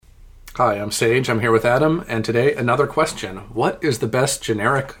Hi, I'm Sage. I'm here with Adam, and today another question. What is the best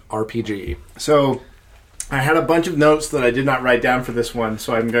generic RPG? So, I had a bunch of notes that I did not write down for this one,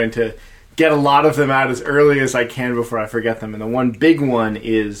 so I'm going to get a lot of them out as early as I can before I forget them. And the one big one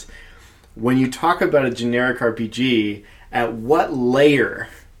is, when you talk about a generic RPG, at what layer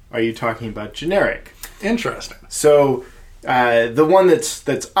are you talking about generic? Interesting. So, the one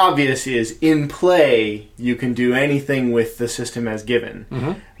that's obvious is, in play, you can do anything with the system as given.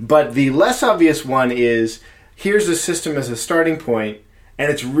 Mm-hmm. But the less obvious one is, here's a system as a starting point,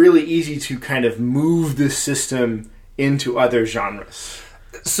 and it's really easy to kind of move the system into other genres.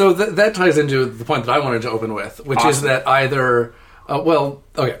 So that ties into the point that I wanted to open with, which is that either...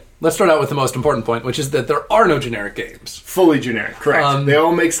 let's start out with the most important point, which is that there are no generic games. Fully generic, correct. They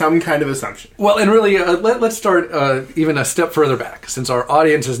all make some kind of assumption. Well, and really, let's start even a step further back, since our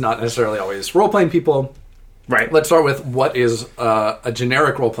audience is not necessarily always role-playing people. Right. Let's start with what is a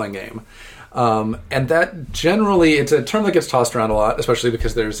generic role-playing game. And that generally, it's a term that gets tossed around a lot, especially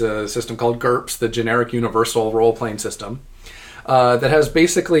because there's a system called GURPS, the Generic Universal Role-Playing System, that has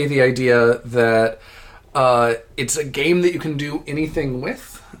basically the idea that it's a game that you can do anything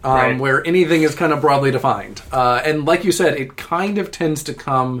with, right, where anything is kind of broadly defined. And like you said, it kind of tends to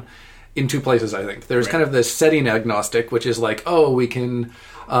come in two places, I think. There's kind of this setting agnostic, which is like, we can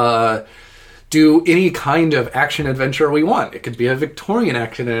do any kind of action-adventure we want. It could be a Victorian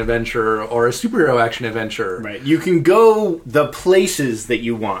action-adventure or a superhero action-adventure. Right. You can go the places that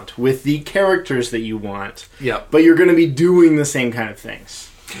you want with the characters that you want. Yeah. But you're going to be doing the same kind of things.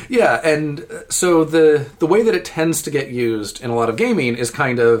 Yeah, and so the way that it tends to get used in a lot of gaming is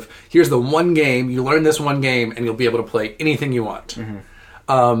kind of, here's the one game, you learn this one game, and you'll be able to play anything you want.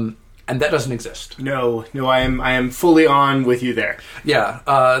 Mm-hmm. And that doesn't exist. No, I am fully on with you there.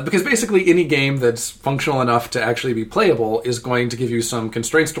 Yeah, because basically any game that's functional enough to actually be playable is going to give you some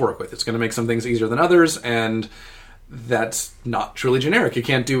constraints to work with. It's going to make some things easier than others, and that's not truly generic. You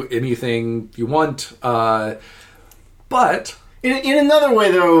can't do anything you want, but... In another way,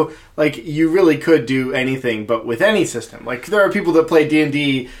 though, like, you really could do anything, but with any system. Like, there are people that play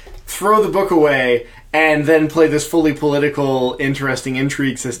D&D, throw the book away, and then play this fully political, interesting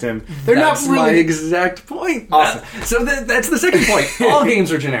intrigue system. That's not really my exact point. Awesome. So that's the second point. All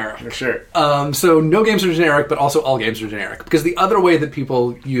games are generic. For sure. So no games are generic, but also all games are generic. Because the other way that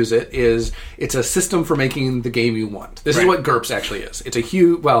people use it is it's a system for making the game you want. This is what GURPS actually is. It's a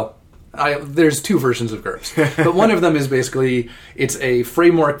huge... there's two versions of GURPS. But one of them is basically, it's a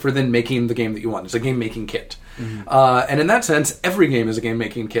framework for then making the game that you want. It's a game-making kit. Mm-hmm. And in that sense, every game is a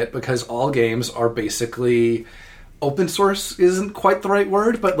game-making kit because all games are basically... Open source isn't quite the right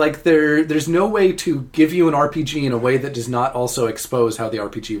word, but like there's no way to give you an RPG in a way that does not also expose how the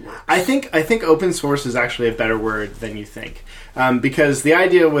RPG works. I think open source is actually a better word than you think. Because the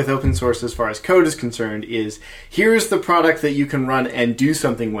idea with open source as far as code is concerned is, here's the product that you can run and do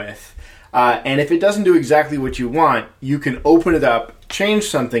something with. And if it doesn't do exactly what you want, you can open it up, change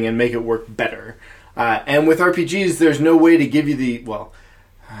something, and make it work better. And with RPGs, there's no way to give you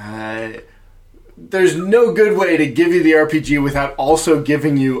there's no good way to give you the RPG without also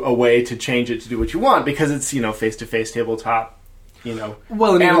giving you a way to change it to do what you want, because it's, face-to-face tabletop,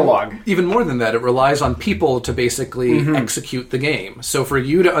 analog. Even more than that, it relies on people to basically execute the game. So for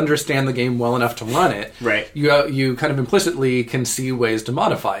you to understand the game well enough to run it, right, you kind of implicitly can see ways to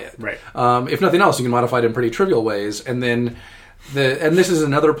modify it. Right. If nothing else, you can modify it in pretty trivial ways. And then and this is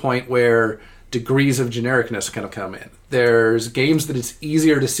another point where degrees of genericness kind of come in. There's games that it's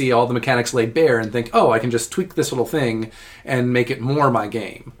easier to see all the mechanics laid bare and think, I can just tweak this little thing and make it more my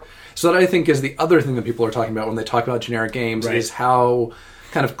game. So that, I think, is the other thing that people are talking about when they talk about generic games, is how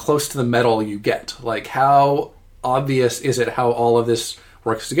kind of close to the metal you get. Like, how obvious is it how all of this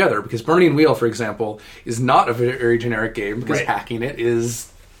works together? Because Burning Wheel, for example, is not a very generic game because hacking it is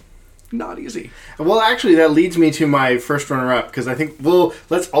not easy. Well, actually, that leads me to my first runner-up, because I think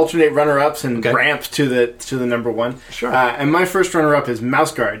let's alternate runner-ups and ramp to the number one. Sure. And my first runner-up is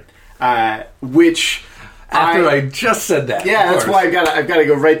Mouse Guard, which... After I just said that. Yeah, that's why I've got to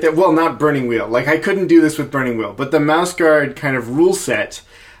go right there. Well, not Burning Wheel. Like, I couldn't do this with Burning Wheel, but the Mouse Guard kind of rule set,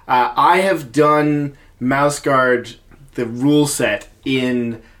 I have done Mouse Guard, the rule set,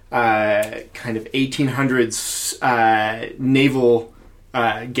 in kind of 1800s naval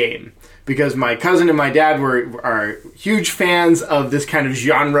game. Because my cousin and my dad are huge fans of this kind of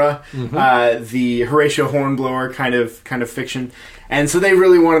genre, the Horatio Hornblower kind of fiction, and so they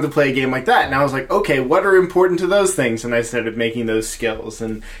really wanted to play a game like that. And I was like, okay, what are important to those things? And I started making those skills,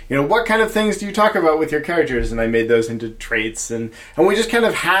 and what kind of things do you talk about with your characters? And I made those into traits, and we just kind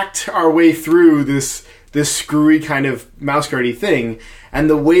of hacked our way through this screwy kind of mouse guardy thing. And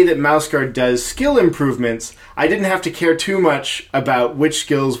the way that Mouse Guard does skill improvements, I didn't have to care too much about which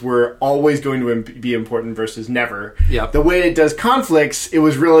skills were always going to be important versus never. Yep. The way it does conflicts, it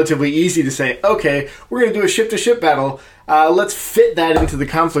was relatively easy to say, okay, we're going to do a ship-to-ship battle. Let's fit that into the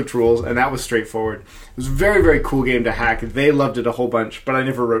conflict rules, and that was straightforward. It was a very, very cool game to hack. They loved it a whole bunch, but I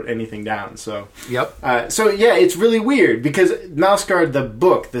never wrote anything down. So, Yep. Yeah, it's really weird because Mouse Guard, the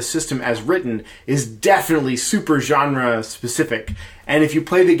book, the system as written, is definitely super genre specific. And if you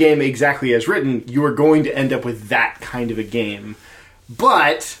play the game exactly as written, you are going to end up with that kind of a game.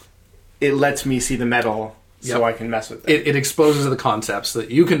 But it lets me see the metal. So Yep. I can mess with it. It exposes the concepts that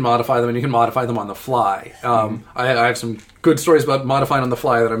you can modify them, and you can modify them on the fly. I have some good stories about modifying on the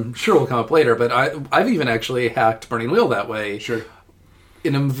fly that I'm sure will come up later, but I've even actually hacked Burning Wheel that way. Sure.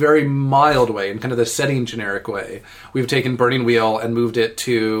 In a very mild way, in kind of the setting generic way. We've taken Burning Wheel and moved it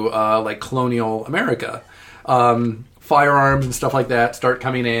to like colonial America. Firearms and stuff like that start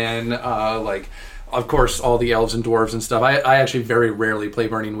coming in, of course, all the elves and dwarves and stuff. I actually very rarely play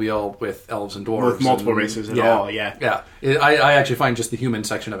Burning Wheel with elves and dwarves. With multiple races at all, yeah. Yeah. I actually find just the human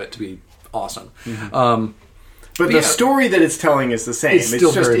section of it to be awesome. Mm-hmm. But the story that it's telling is the same. It's It's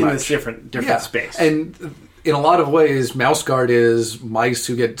still just very in much. this different space. And in a lot of ways, Mouse Guard is mice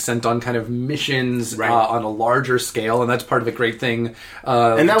who get sent on kind of missions Right. on a larger scale, and that's part of a great thing.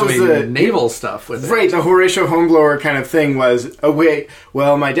 And that was doing the naval stuff with it. Right, the Horatio Homeblower kind of thing was, oh wait,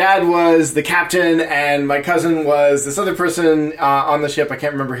 well my dad was the captain and my cousin was this other person on the ship, I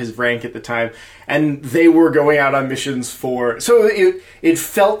can't remember his rank at the time, and they were going out on missions so it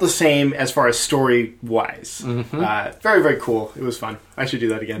felt the same as far as story-wise. Mm-hmm. Very, very cool. It was fun. I should do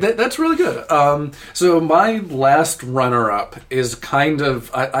that again. That's really good. So my last runner-up is kind of...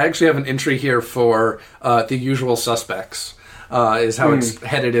 I actually have an entry here for The Usual Suspects, is how it's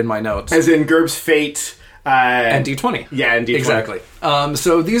headed in my notes. As in GURPS Fate... and D20. Yeah, and D20. Exactly.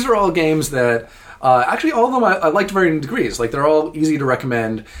 So these are all games that... actually, all of them I like to varying degrees. Like, they're all easy to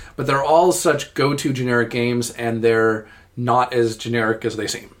recommend, but they're all such go-to generic games, and they're not as generic as they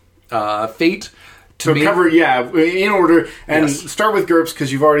seem. Fate... So me, cover, in order, and Yes. start with GURPS,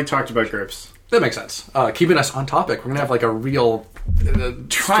 because you've already talked about GURPS. That makes sense. Keeping us on topic, we're going to have like a real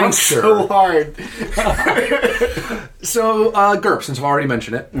Trying structure. so hard. So, GURPS, since I've already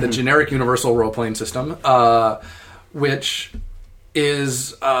mentioned it, the generic universal role-playing system, which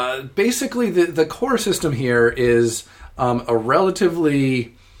is basically the core system here is a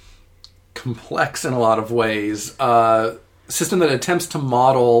relatively complex in a lot of ways system that attempts to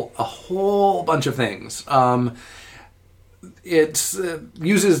model a whole bunch of things. It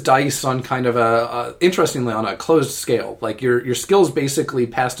uses dice on kind of interestingly, on a closed scale. Like your skills basically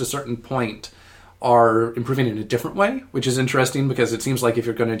past a certain point are improving in a different way, which is interesting because it seems like if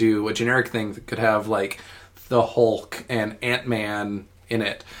you're going to do a generic thing that could have like the Hulk and Ant-Man in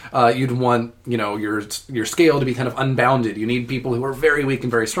it, you'd want your scale to be kind of unbounded. You need people who are very weak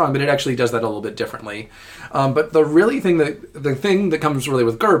and very strong, but it actually does that a little bit differently. But the thing that comes really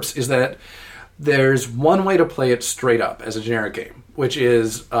with GURPS is that there's one way to play it straight up as a generic game, which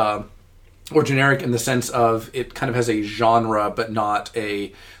is or generic in the sense of it kind of has a genre but not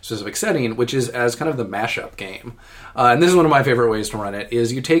a specific setting, which is as kind of the mashup game. And this is one of my favorite ways to run it,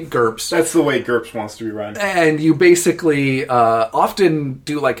 is you take GURPS. That's the way GURPS wants to be run. And you basically often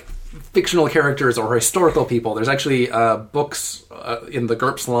do like fictional characters or historical people. There's actually books in the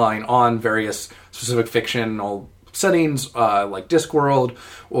GURPS line on various specific fictional settings, like Discworld,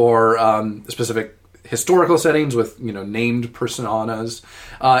 or specific historical settings with named personas,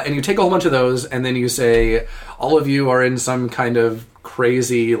 and you take a whole bunch of those, and then you say all of you are in some kind of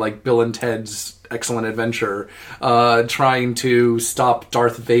crazy like Bill and Ted's Excellent Adventure, trying to stop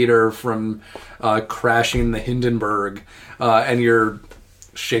Darth Vader from crashing the Hindenburg, and you're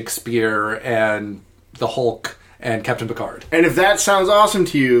Shakespeare and the Hulk and Captain Picard. And if that sounds awesome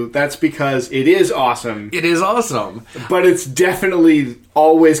to you, that's because it is awesome. It is awesome. But it's definitely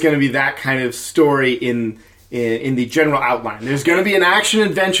always going to be that kind of story in the general outline. There's going to be an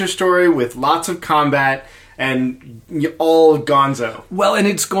action-adventure story with lots of combat and all gonzo. Well, and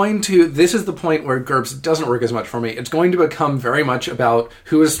it's going to... This is the point where GURPS doesn't work as much for me. It's going to become very much about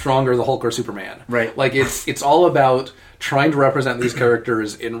who is stronger, the Hulk or Superman. Right. Like, it's all about trying to represent these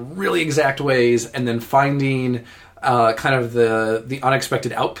characters in really exact ways and then finding kind of the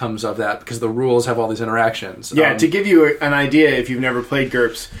unexpected outcomes of that because the rules have all these interactions. Yeah, to give you an idea, if you've never played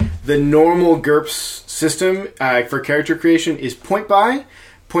GURPS, the normal GURPS system for character creation is point buy.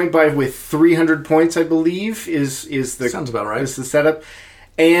 Point buy with 300 points, I believe, is the... Sounds about right. Is the setup.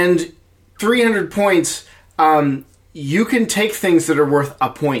 And 300 points, you can take things that are worth a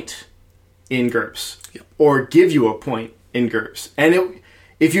point in GURPS. Yep. Or give you a point in GURPS. And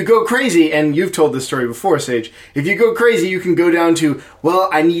if you go crazy, and you've told this story before, Sage, if you go crazy, you can go down to, well,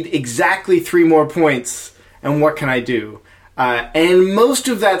 I need exactly 3 more points, and what can I do? And most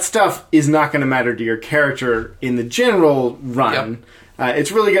of that stuff is not going to matter to your character in the general run. Yep.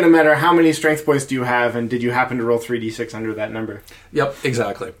 It's really going to matter how many strength points do you have, and did you happen to roll 3d6 under that number? Yep,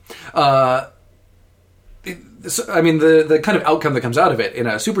 exactly. The kind of outcome that comes out of it in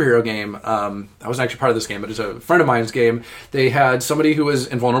a superhero game, I wasn't actually part of this game, but it's a friend of mine's game. They had somebody who was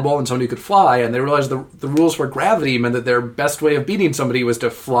invulnerable and somebody who could fly, and they realized the rules for gravity meant that their best way of beating somebody was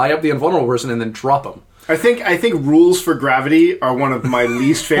to fly up the invulnerable person and then drop them. I think rules for gravity are one of my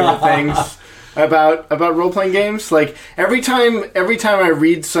least favorite things about role-playing games. Like, every time I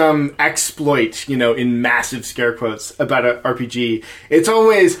read some exploit, in massive scare quotes about an RPG, it's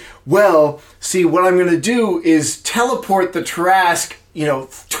always, well, see, what I'm going to do is teleport the Tarrasque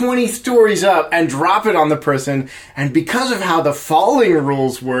 20 stories up and drop it on the person, and because of how the falling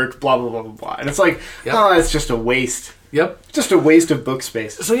rules work, blah, blah, blah, blah, blah. And it's like, yep. Oh, that's just a waste. Yep. Just a waste of book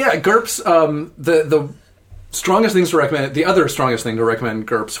space. So yeah, GURPS, the strongest things to recommend, the other strongest thing to recommend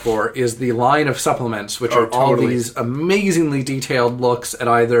GURPS for is the line of supplements, which are all these amazingly detailed looks at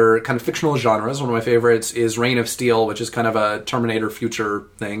either kind of fictional genres. One of my favorites is Reign of Steel, which is kind of a Terminator future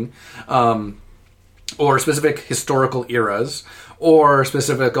thing, or specific historical eras, or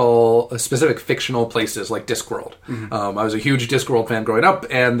specific fictional places like Discworld. Mm-hmm. I was a huge Discworld fan growing up,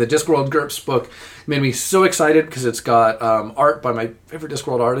 and the Discworld GURPS book made me so excited because it's got art by my favorite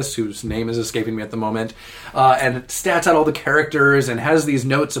Discworld artist, whose name is escaping me at the moment, and it stats out all the characters and has these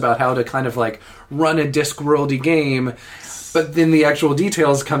notes about how to kind of like run a Discworld-y game. But then the actual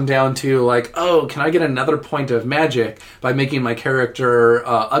details come down to like, oh, can I get another point of magic by making my character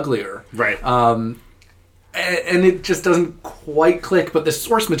uglier? Right. And it just doesn't quite click, but the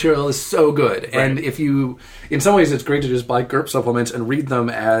source material is so good. Right. And in some ways, it's great to just buy GURPS supplements and read them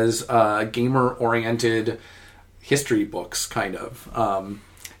as gamer-oriented history books, kind of.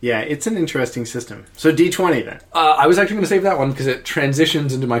 Yeah, it's an interesting system. So D20 then. I was actually going to save that one because it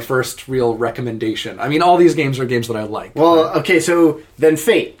transitions into my first real recommendation. I mean, all these games are games that I like. Well, okay, so then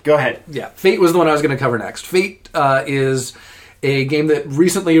Fate. Go ahead. Yeah, Fate was the one I was going to cover next. Fate is a game that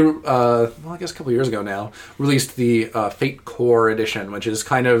recently, I guess a couple years ago now, released the Fate Core Edition, which is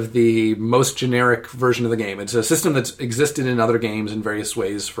kind of the most generic version of the game. It's a system that's existed in other games in various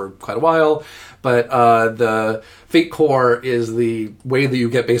ways for quite a while, but the Fate Core is the way that you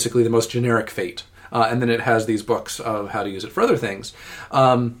get basically the most generic Fate. And then it has these books of how to use it for other things.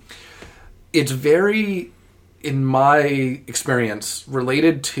 It's very, in my experience,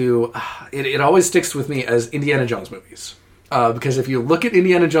 related to... It always sticks with me as Indiana Jones movies. Because if you look at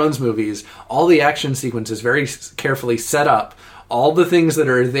Indiana Jones movies, all the action sequences very carefully set up all the things that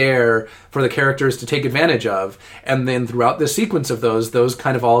are there for the characters to take advantage of, and then throughout the sequence of those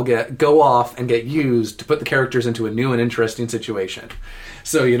kind of all go off and get used to put the characters into a new and interesting situation.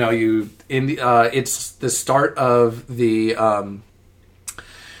 So it's the start of the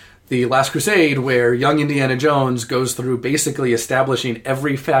Last Crusade, where young Indiana Jones goes through basically establishing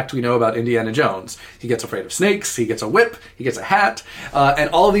every fact we know about Indiana Jones. He gets afraid of snakes, he gets a whip, he gets a hat, and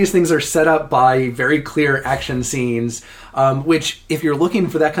all of these things are set up by very clear action scenes, which, if you're looking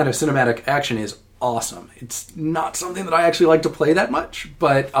for that kind of cinematic action, is awesome. It's not something that I actually like to play that much,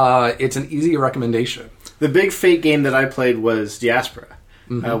 but it's an easy recommendation. The big Fate game that I played was Diaspora,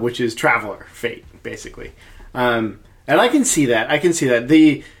 mm-hmm. Which is Traveler Fate, basically. And I can see that.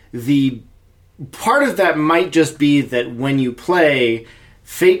 The part of that might just be that when you play,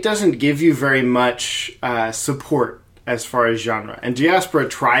 Fate doesn't give you very much support as far as genre. And Diaspora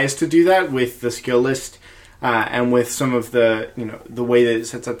tries to do that with the skill list and with some of the way that it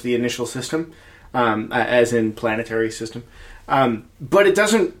sets up the initial system, as in planetary system. But it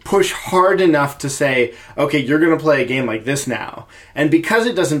doesn't push hard enough to say, okay, you're going to play a game like this now. And because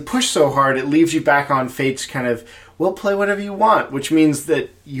it doesn't push so hard, it leaves you back on Fate's kind of, well, play whatever you want, which means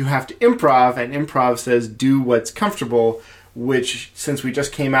that you have to improv, and improv says do what's comfortable, which, since we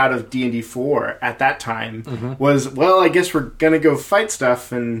just came out of D&D 4 at that time, mm-hmm. was, well, I guess we're going to go fight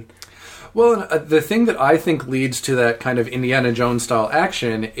stuff. And well, the thing that I think leads to that kind of Indiana Jones-style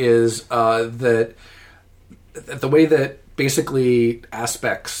action is that the way that basically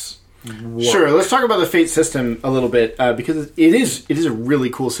aspects work. Sure, let's talk about the Fate system a little bit, because it is a really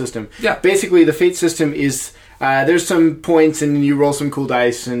cool system. Yeah. Basically, the Fate system is... there's some points, and you roll some cool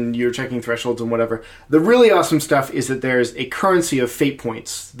dice, and you're checking thresholds and whatever. The really awesome stuff is that there's a currency of fate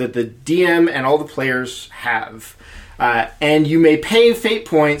points that the DM and all the players have. And you may pay fate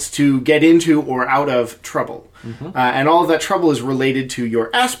points to get into or out of trouble. Mm-hmm. And all of that trouble is related to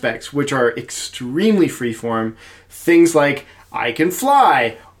your aspects, which are extremely freeform. Things like, I can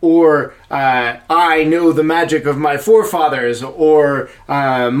fly, or I know the magic of my forefathers, or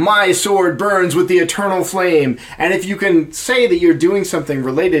my sword burns with the eternal flame. And if you can say that you're doing something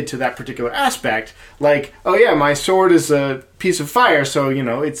related to that particular aspect, like, oh yeah, my sword is a piece of fire, so,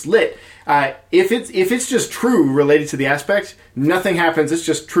 it's lit. If it's just true related to the aspect, nothing happens. It's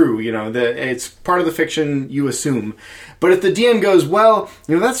just true. It's part of the fiction you assume. But if the DM goes, well,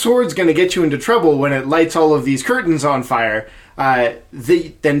 that sword's going to get you into trouble when it lights all of these curtains on fire,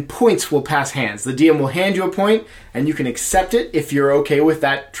 then points will pass hands. The DM will hand you a point, and you can accept it if you're okay with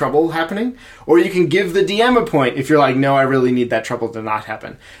that trouble happening, or you can give the DM a point if you're like, no, I really need that trouble to not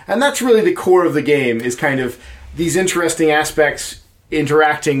happen. And that's really the core of the game, is kind of these interesting aspects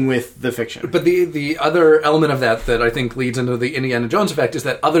interacting with the fiction. But the other element of that I think leads into the Indiana Jones effect is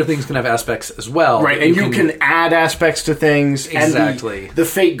that other things can have aspects as well. Right, and you can add aspects to things. Exactly. And the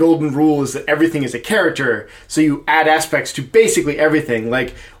Fate golden rule is that everything is a character, so you add aspects to basically everything.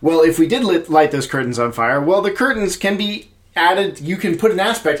 Like, well, if we did light those curtains on fire, well, the curtains can be added. You can put an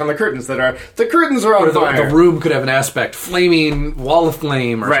aspect on the curtains that are, the curtains are on fire. The room could have an aspect, flaming wall of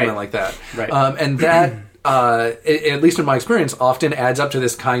flame or something like that. Right. And that... at least in my experience, often adds up to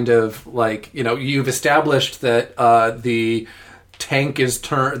this kind of you've established that the tank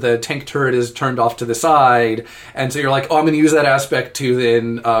turret is turned off to the side, and so you're like, oh, I'm going to use that aspect to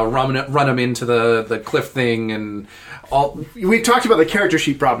then run them into the cliff thing and all. We talked about the character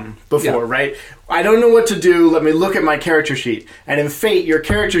sheet problem before, right? I don't know what to do. Let me look at my character sheet. And in Fate, your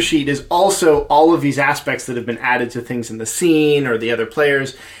character sheet is also all of these aspects that have been added to things in the scene or the other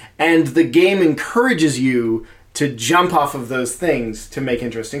players. And the game encourages you to jump off of those things to make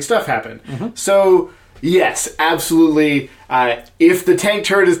interesting stuff happen. Mm-hmm. So, yes, absolutely. If the tank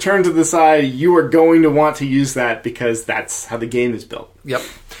turret is turned to the side, you are going to want to use that because that's how the game is built. Yep.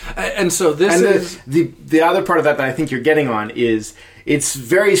 And so this is... The other part of that I think you're getting on is it's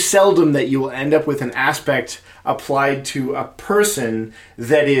very seldom that you will end up with an aspect applied to a person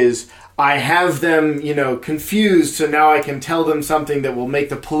that is... I have them, confused, so now I can tell them something that will make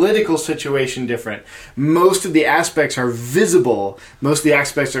the political situation different. Most of the aspects are visible. Most of the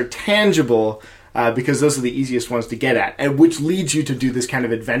aspects are tangible, because those are the easiest ones to get at, and which leads you to do this kind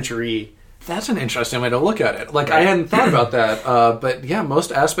of adventure-y. That's an interesting way to look at it. I hadn't thought about that, but yeah,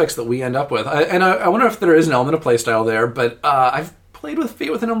 most aspects that we end up with. I wonder if there is an element of playstyle there, but I've played with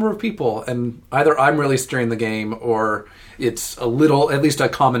Fate with a number of people, and either I'm really steering the game, or it's at least a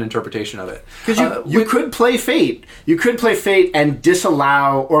common interpretation of it. Because you could play Fate. You could play Fate and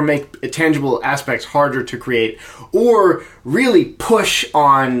disallow or make tangible aspects harder to create, or really push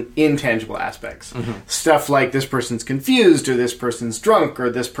on intangible aspects. Mm-hmm. Stuff like this person's confused, or this person's drunk,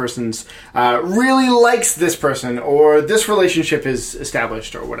 or this person's really likes this person, or this relationship is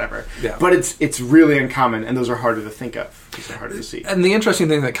established, or whatever. Yeah. But it's really uncommon, and those are harder to think of. These are harder to see. And the interesting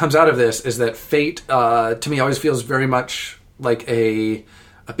thing that comes out of this is that Fate, to me, always feels very much like a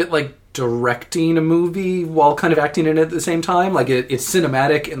bit like directing a movie while kind of acting in it at the same time. Like it's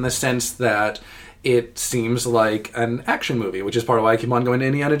cinematic in the sense that it seems like an action movie, which is part of why I keep on going to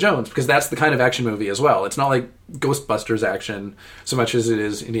Indiana Jones, because that's the kind of action movie as well. It's not like Ghostbusters action so much as it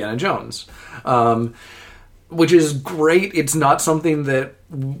is Indiana Jones, which is great. It's not something that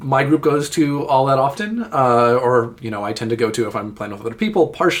my group goes to all that often, or I tend to go to if I'm playing with other people,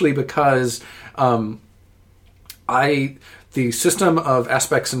 partially because the system of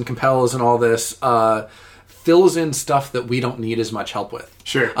aspects and compels and all this fills in stuff that we don't need as much help with.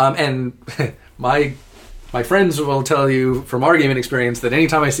 Sure. And my friends will tell you from our gaming experience that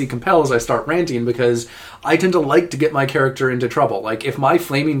anytime I see compels, I start ranting, because I tend to like to get my character into trouble. Like, if my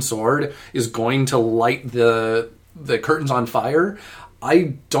flaming sword is going to light the curtains on fire,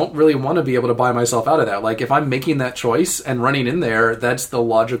 I don't really want to be able to buy myself out of that. Like, if I'm making that choice and running in there, that's the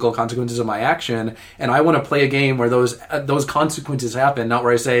logical consequences of my action, and I want to play a game where those consequences happen, not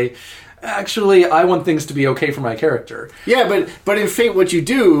where I say, actually, I want things to be okay for my character. Yeah, but in Fate, what you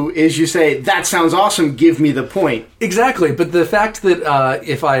do is you say, that sounds awesome, give me the point. Exactly, but the fact that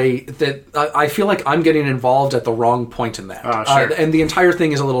I feel like I'm getting involved at the wrong point in that. Sure. And the entire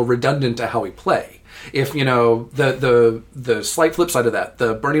thing is a little redundant to how we play. If, the slight flip side of that,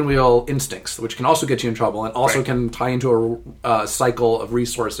 the burning wheel instincts, which can also get you in trouble and also can tie into a cycle of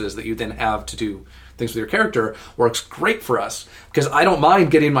resources that you then have to do things with your character, works great for us, because I don't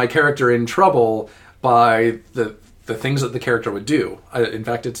mind getting my character in trouble by the things that the character would do. In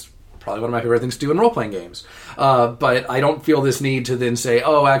fact, it's probably one of my favorite things to do in role-playing games. But I don't feel this need to then say,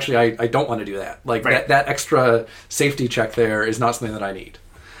 oh, actually, I don't want to do that. Like, that extra safety check there is not something that I need.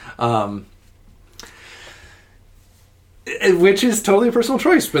 Which is totally a personal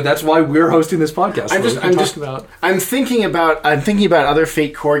choice, but that's why we're hosting this podcast. I'm thinking about other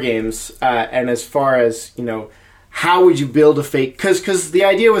Fate core games, and as far as, how would you build a Fate? Because the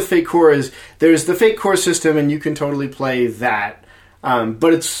idea with Fate core is there's the Fate core system, and you can totally play that,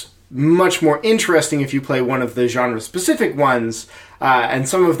 but it's much more interesting if you play one of the genre-specific ones, and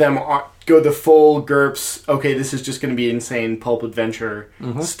some of them go the full GURPS. Okay, this is just going to be insane pulp adventure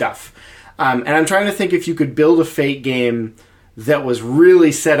stuff. And I'm trying to think if you could build a Fate game that was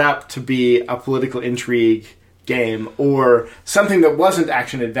really set up to be a political intrigue game or something that wasn't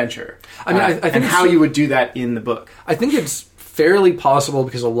action-adventure. I mean, I think and how you would do that in the book. I think it's fairly possible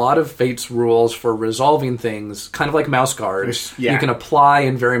because a lot of Fate's rules for resolving things, kind of like Mouse Guard, you can apply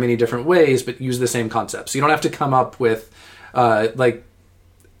in very many different ways but use the same concepts. So you don't have to come up with, as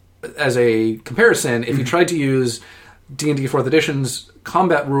a comparison, if you tried to use D&D 4th Edition's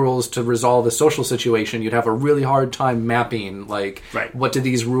combat rules to resolve a social situation, you'd have a really hard time mapping, what do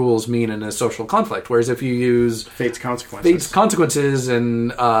these rules mean in a social conflict? Whereas if you use Fate's consequences and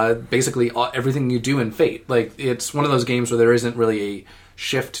basically everything you do in Fate, it's one of those games where there isn't really a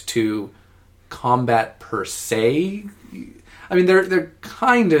shift to combat per se. I mean, there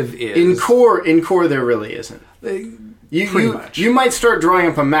kind of is. In core, there really isn't. Pretty much. You might start drawing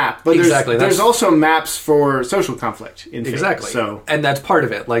up a map, but there's also maps for social conflict in Fate. Exactly. And that's part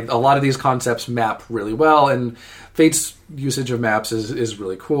of it. A lot of these concepts map really well, and Fate's usage of maps is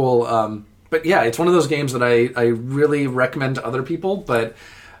really cool. But yeah, it's one of those games that I really recommend to other people, but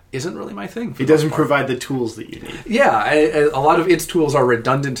isn't really my thing. It doesn't provide the tools that you need. Yeah, a lot of its tools are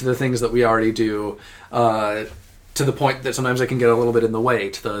redundant to the things that we already do, to the point that sometimes I can get a little bit in the way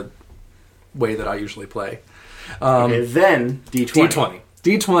to the way that I usually play. Okay, then D20.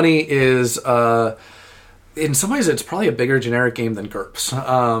 D20 is, in some ways, it's probably a bigger generic game than GURPS.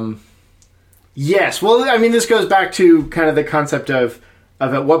 Yes. Well, I mean, this goes back to kind of the concept of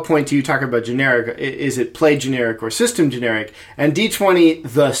at what point do you talk about generic? Is it play generic or system generic? And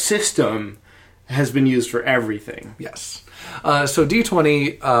D20, the system, has been used for everything. Yes. So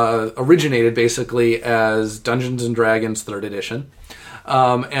D20 originated basically as Dungeons & Dragons 3rd Edition.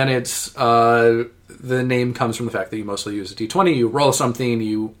 And it's... the name comes from the fact that you mostly use a D20. You roll something,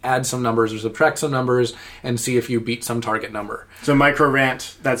 you add some numbers or subtract some numbers, and see if you beat some target number. So micro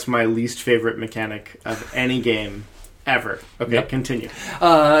rant, that's my least favorite mechanic of any game ever. Okay, yep. Continue.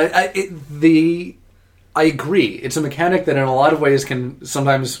 I agree. It's a mechanic that in a lot of ways can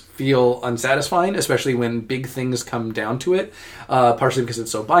sometimes feel unsatisfying, especially when big things come down to it, partially because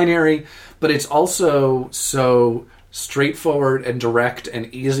it's so binary, but it's also so straightforward and direct and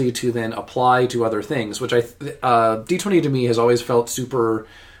easy to then apply to other things, which D20 to me has always felt super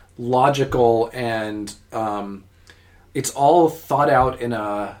logical, and it's all thought out in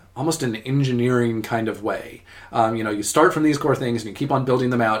almost an engineering kind of way. You start from these core things and you keep on building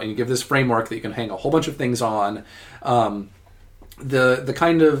them out, and you give this framework that you can hang a whole bunch of things on. The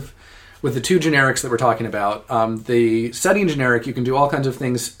kind of, with the two generics that we're talking about, the setting generic, you can do all kinds of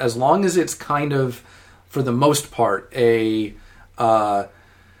things as long as it's kind of, for the most part, a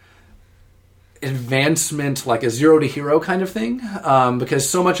advancement, like a zero to hero kind of thing, because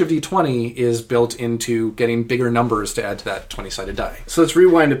so much of D20 is built into getting bigger numbers to add to that 20-sided die. So let's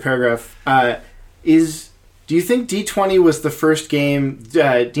rewind a paragraph. Do you think D20 was the first game,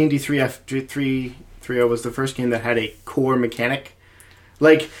 D&D 3.0 was the first game that had a core mechanic?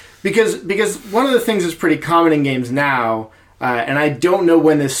 Because one of the things that's pretty common in games now, and I don't know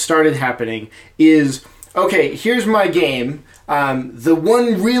when this started happening, is... okay, here's my game. The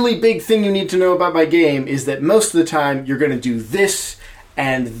one really big thing you need to know about my game is that most of the time you're going to do this,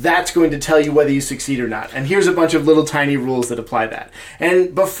 and that's going to tell you whether you succeed or not. And here's a bunch of little tiny rules that apply that.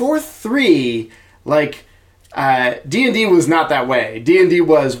 And before 3, D&D was not that way. D&D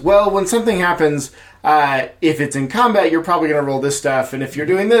was, well, when something happens... if it's in combat, you're probably going to roll this stuff, and if you're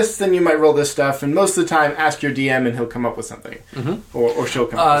doing this, then you might roll this stuff, and most of the time, ask your DM and he'll come up with something. Mm-hmm. Or she'll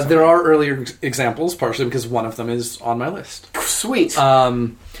come up with something. There are earlier examples, partially because one of them is on my list. Sweet.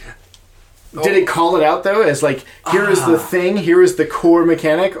 Did it call it out, though, as here is the thing, here is the core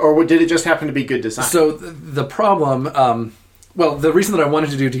mechanic, or did it just happen to be good design? So the problem... the reason that I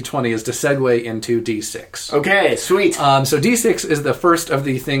wanted to do D20 is to segue into D6. Okay, sweet. So D6 is the first of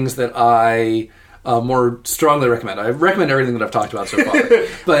the things that I... more strongly recommend. I recommend everything that I've talked about so far.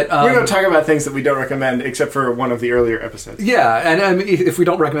 But we don't talk about things that we don't recommend, except for one of the earlier episodes. Yeah, and if we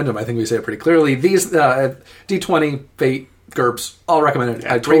don't recommend them, I think we say it pretty clearly. These D20, Fate, GURPS, all recommended.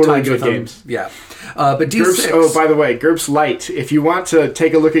 Yeah, Great totally times good with them. games. Yeah. But D6... GURPS, oh, by the way, GURPS Lite. If you want to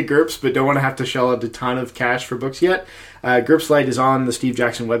take a look at GURPS but don't want to have to shell out a ton of cash for books yet, GURPS Lite is on the Steve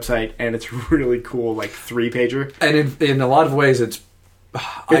Jackson website, and it's really cool, like 3-pager. And in a lot of ways, it's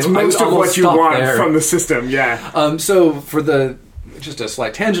most of what you want from the system, yeah. So for just a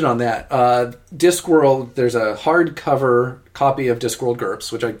slight tangent on that, Discworld, there's a hardcover copy of Discworld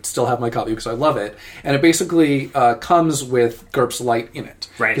GURPS, which I still have my copy because I love it, and it basically comes with GURPS Lite in it.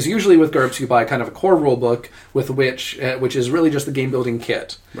 Right. Because usually with GURPS you buy kind of a core rule book with which is really just the game building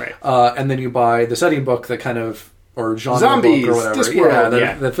kit. Right. And then you buy the setting book that kind of, or genre Zombies, book or whatever.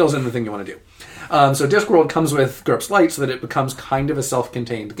 Discworld, that fills in the thing you want to do. So Discworld comes with GURPS Lite so that it becomes kind of a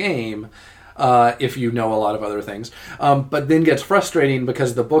self-contained game, if you know a lot of other things. But then gets frustrating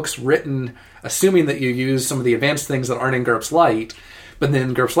because the book's written assuming that you use some of the advanced things that aren't in GURPS Lite, but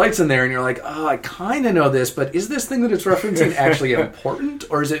then GURPS Lite's in there and you're like, oh, I kind of know this, but is this thing that it's referencing actually important,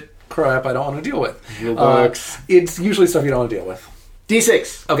 or is it crap I don't want to deal with? Books. It's usually stuff you don't want to deal with.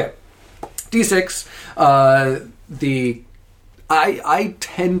 D6. Okay. D6, I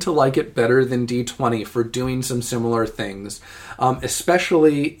tend to like it better than D20 for doing some similar things,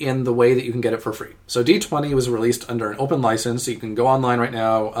 especially in the way that you can get it for free. So D20 was released under an open license, so you can go online right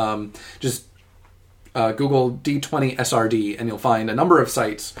now, just Google D20 SRD, and you'll find a number of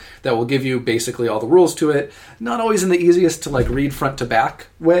sites that will give you basically all the rules to it. Not always in the easiest to read front to back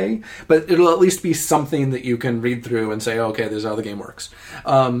way, but it'll at least be something that you can read through and say, oh, okay, this is how the game works.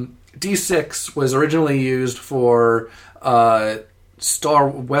 D6 was originally used for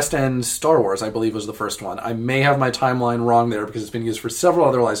West End Star Wars, I believe, was the first one. I may have my timeline wrong there because it's been used for several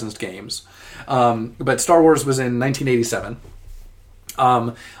other licensed games. But Star Wars was in 1987.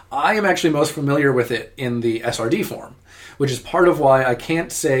 I am actually most familiar with it in the SRD form, which is part of why I can't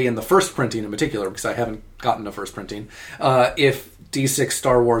say in the first printing in particular, because I haven't gotten a first printing, if D6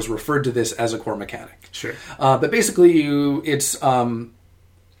 Star Wars referred to this as a core mechanic. Sure. But basically, it's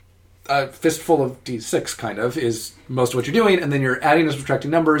a fistful of D6, kind of, is most of what you're doing, and then you're adding and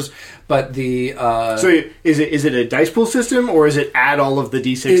subtracting numbers, but the... So is it a dice pool system, or is it add all of the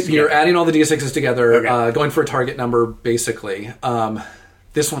D6 together? You're adding all the D6s together, okay. Going for a target number, basically.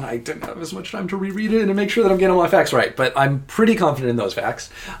 This one, I didn't have as much time to reread it and to make sure that I'm getting all my facts right, but I'm pretty confident in those facts.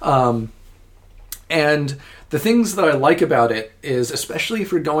 And the things that I like about it is, especially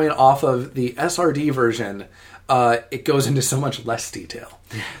if you're going off of the SRD version, it goes into so much less detail.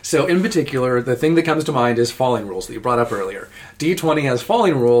 So in particular, the thing that comes to mind is falling rules that you brought up earlier. D20 has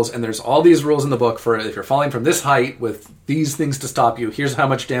falling rules, and there's all these rules in the book for if you're falling from this height with these things to stop you, here's how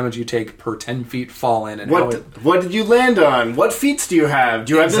much damage you take per 10 feet fallen. And what did you land on? What feats do you have?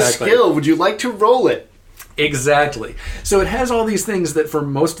 Do you have this skill? Would you like to roll it? Exactly. So it has all these things that for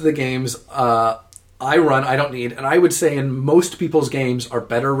most of the games I run, I don't need, and I would say in most people's games are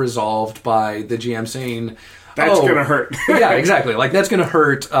better resolved by the GM saying... That's going to hurt. Yeah, exactly. That's going to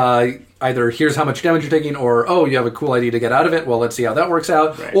hurt. Either here's how much damage you're taking, or, oh, you have a cool idea to get out of it. Well, let's see how that works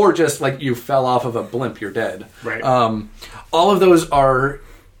out. Right. Or just you fell off of a blimp, you're dead. Right. All of those are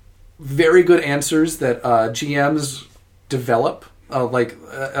very good answers that GMs develop.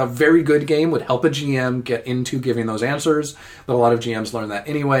 A very good game would help a GM get into giving those answers, but a lot of GMs learn that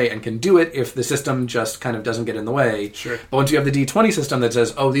anyway and can do it if the system just kind of doesn't get in the way. Sure. But once you have the D20 system that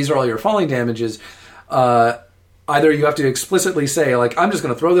says, oh, these are all your falling damages... either you have to explicitly say, I'm just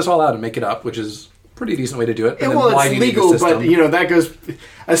going to throw this all out and make it up, which is a pretty decent way to do it. But well, it's legal, but, that goes...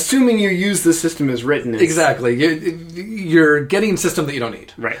 Assuming you use the system as written... Exactly. You're getting a system that you don't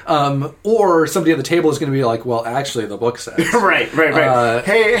need. Right. Or somebody at the table is going to be like, well, actually, the book says. Right.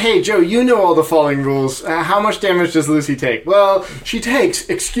 Hey, Joe, you know all the falling rules. How much damage does Lucy take? Well, she takes,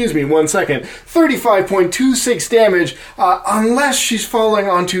 excuse me, 1 second, 35.26 damage, unless she's falling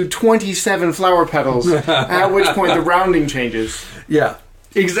onto 27 flower petals, at which point the rounding changes. Yeah.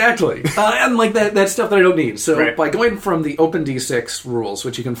 Exactly. And that's stuff that I don't need. So right. By going from the OpenD6 rules,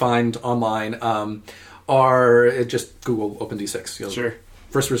 which you can find online, are just Google OpenD6. Sure.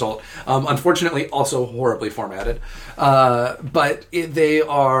 First result. Unfortunately, also horribly formatted. But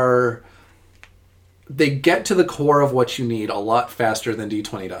they get to the core of what you need a lot faster than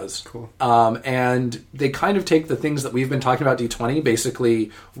D20 does. Cool. And they kind of take the things that we've been talking about D20,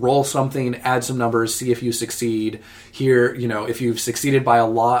 basically roll something, add some numbers, see if you succeed. Here, if you've succeeded by a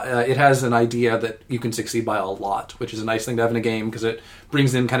lot, it has an idea that you can succeed by a lot, which is a nice thing to have in a game because it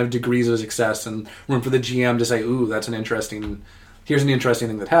brings in kind of degrees of success and room for the GM to say, ooh, here's an interesting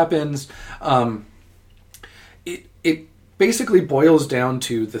thing that happens. It basically boils down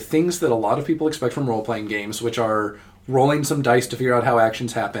to the things that a lot of people expect from role-playing games, which are rolling some dice to figure out how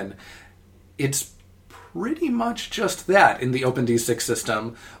actions happen. It's pretty much just that in the OpenD6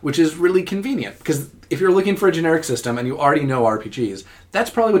 system, which is really convenient. Because if you're looking for a generic system and you already know RPGs, that's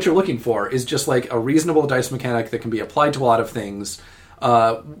probably what you're looking for, is just like a reasonable dice mechanic that can be applied to a lot of things,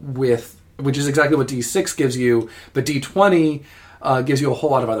 which is exactly what D6 gives you, but D20 gives you a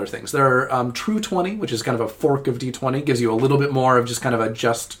whole lot of other things. There are True 20, which is kind of a fork of D20, gives you a little bit more of just kind of a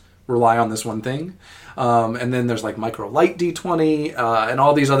just rely on this one thing. And then there's like Micro Light D20 and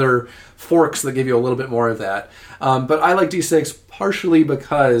all these other forks that give you a little bit more of that. But I like D6 partially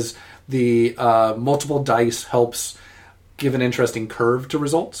because the multiple dice helps give an interesting curve to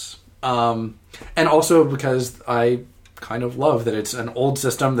results. And also because I kind of love that it's an old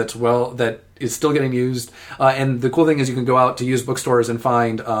system that is still getting used. And the cool thing is you can go out to used bookstores and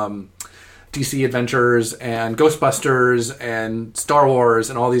find DC Adventures and Ghostbusters and Star Wars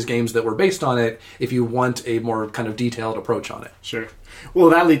and all these games that were based on it if you want a more kind of detailed approach on it. Sure. Well,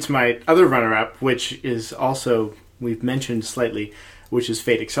 that leads to my other runner-up, which is also, we've mentioned slightly, which is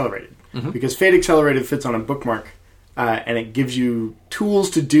Fate Accelerated. Mm-hmm. Because Fate Accelerated fits on a bookmark, and it gives you tools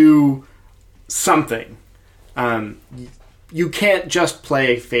to do something. You can't just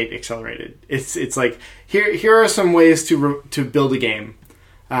play Fate Accelerated. It's like, here are some ways to build a game.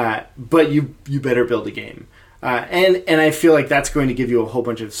 But you better build a game. And I feel like that's going to give you a whole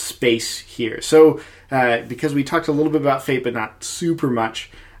bunch of space here. So, because we talked a little bit about Fate, but not super much,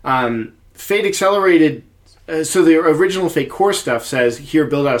 Fate Accelerated, so the original Fate core stuff says, here,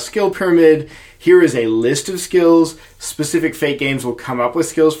 build out a skill pyramid, here is a list of skills, specific Fate games will come up with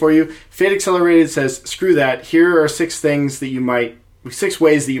skills for you. Fate Accelerated says, screw that, here are 6 ways that you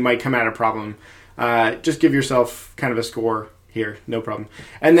might come at a problem. Just give yourself kind of a score. Here, no problem.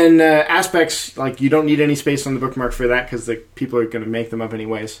 And then aspects, like you don't need any space on the bookmark for that because the people are going to make them up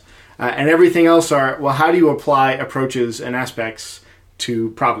anyways. And everything else are, well, how do you apply approaches and aspects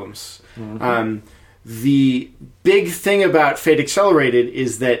to problems? Mm-hmm. The big thing about Fate Accelerated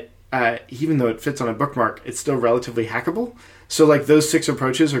is that even though it fits on a bookmark, it's still relatively hackable. So like those 6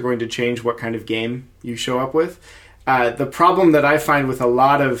 approaches are going to change what kind of game you show up with. The problem that I find with a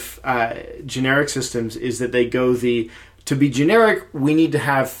lot of generic systems is that they go to be generic, we need to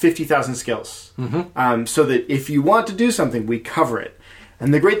have 50,000 skills. Mm-hmm. So that if you want to do something, we cover it.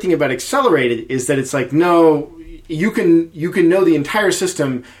 And the great thing about Accelerated is that it's like, no, you can know the entire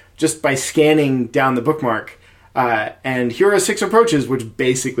system just by scanning down the bookmark. And here are 6 approaches which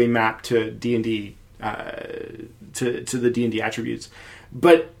basically map to D&D, to the D&D attributes.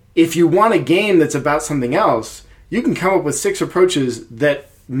 But if you want a game that's about something else, you can come up with 6 approaches that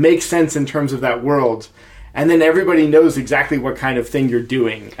make sense in terms of that world. And then everybody knows exactly what kind of thing you're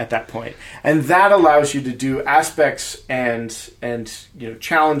doing at that point. And that allows you to do aspects and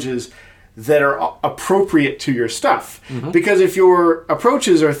challenges that are appropriate to your stuff. Mm-hmm. Because if your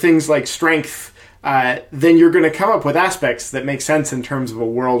approaches are things like strength, then you're going to come up with aspects that make sense in terms of a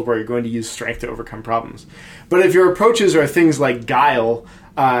world where you're going to use strength to overcome problems. But if your approaches are things like guile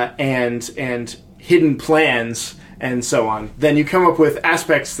and hidden plans and so on, then you come up with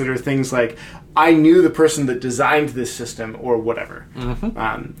aspects that are things like, I knew the person that designed this system or whatever. Mm-hmm.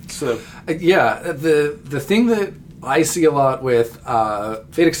 The thing that I see a lot with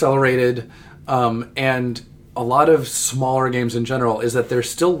Fate Accelerated and a lot of smaller games in general is that they're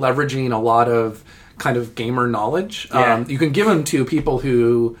still leveraging a lot of kind of gamer knowledge. Yeah. You can give them to people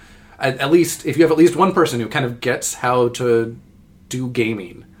who, at least if you have at least one person who kind of gets how to do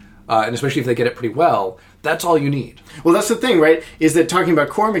gaming, and especially if they get it pretty well, that's all you need. Well, that's the thing, right? Is that talking about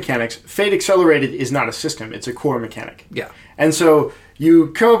core mechanics, Fate Accelerated is not a system. It's a core mechanic. Yeah. And so you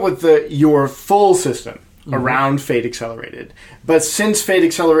come up with your full system around Fate Accelerated. But since Fate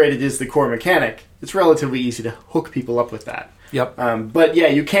Accelerated is the core mechanic, it's relatively easy to hook people up with that. Yep. But yeah,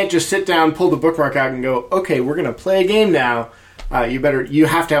 you can't just sit down, pull the bookmark out, and go, okay, we're going to play a game now. You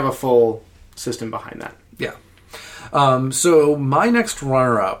have to have a full system behind that. Yeah. So my next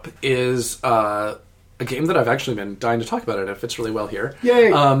runner-up is a game that I've actually been dying to talk about. It fits really well here. Yay!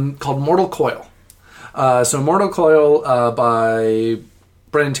 Called Mortal Coil. So Mortal Coil by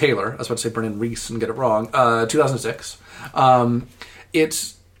Brennan Taylor. I was about to say Brennan Reese and get it wrong. 2006.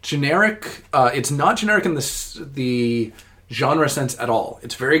 It's generic. It's not generic in the genre sense at all.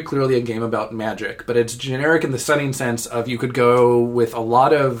 It's very clearly a game about magic, but it's generic in the setting sense of you could go with a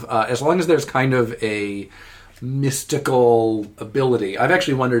lot of, as long as there's kind of a mystical ability. I've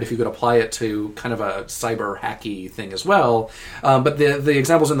actually wondered if you could apply it to kind of a cyber hacky thing as well. But the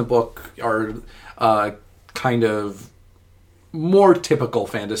examples in the book are kind of more typical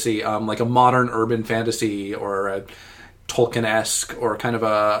fantasy, like a modern urban fantasy or a Tolkien-esque or kind of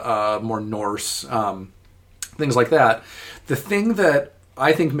a more Norse, things like that. The thing that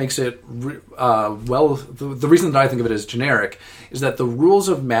I think makes it the reason that I think of it as generic is that the rules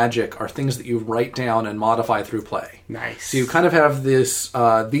of Magic are things that you write down and modify through play. Nice. So you kind of have this.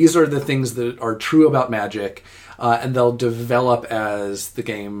 These are the things that are true about Magic, and they'll develop as the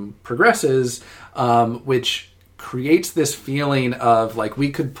game progresses, which creates this feeling of like we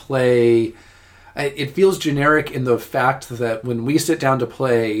could play. It feels generic in the fact that when we sit down to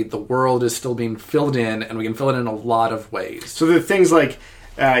play, the world is still being filled in, and we can fill it in a lot of ways. So there are things like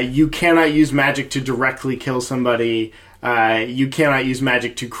you cannot use magic to directly kill somebody. You cannot use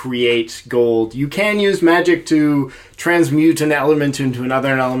magic to create gold. You can use magic to transmute an element into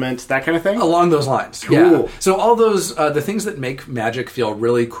another element, that kind of thing? Along those lines. Cool. Yeah. So all those, the things that make Magic feel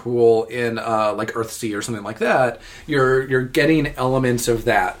really cool in like Earthsea or something like that, you're getting elements of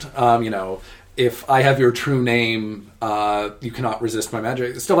that. If I have your true name, you cannot resist my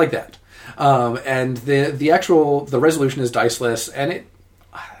magic. Stuff like that. And the resolution is diceless, and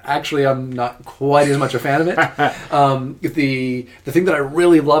I'm not quite as much a fan of it. The thing that I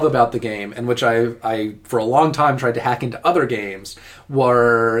really love about the game, and which I for a long time tried to hack into other games,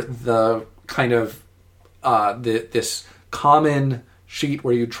 were the kind of this common sheet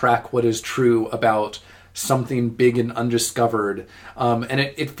where you track what is true about something big and undiscovered, and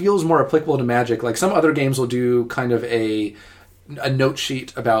it feels more applicable to Magic. Like some other games will do kind of a note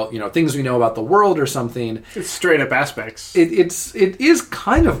sheet about things we know about the world or something. It's straight up Aspects. It is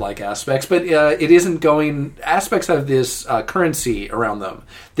kind of like Aspects, but it isn't going. Aspects have this currency around them.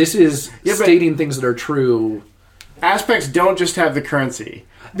 This is stating things that are true. Aspects don't just have the currency.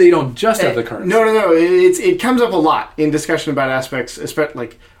 They don't just have the currency. No. It comes up a lot in discussion about Aspects, especially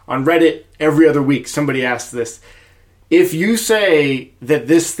like on Reddit every other week. Somebody asks this. If you say that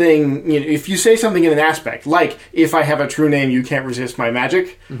this thing, if you say something in an aspect, like if I have a true name, you can't resist my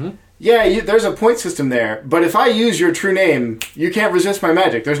magic. Mm-hmm. Yeah, there's a point system there. But if I use your true name, you can't resist my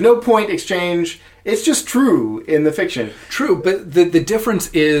magic. There's no point exchange. It's just true in the fiction. True, but the difference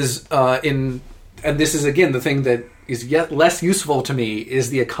is and this is again the thing that is yet less useful to me is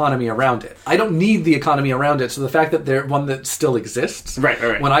the economy around it. I don't need the economy around it. So the fact that they're one that still exists.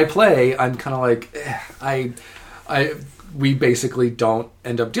 Right. When I play, I'm kind of like, we basically don't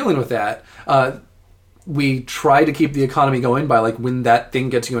end up dealing with that. We try to keep the economy going by like when that thing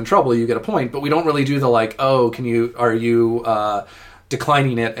gets you in trouble, you get a point, but we don't really do the like, are you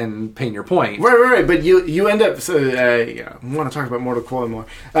declining it and paying your point? Right. But you end up. I want to talk about Mortal Coil more,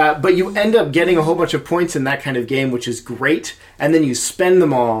 but you end up getting a whole bunch of points in that kind of game, which is great, and then you spend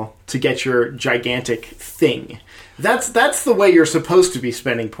them all to get your gigantic thing. That's the way you're supposed to be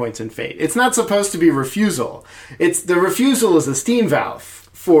spending points in Fate. It's not supposed to be refusal. The refusal is a steam valve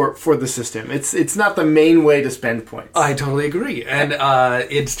for the system. It's not the main way to spend points. I totally agree, and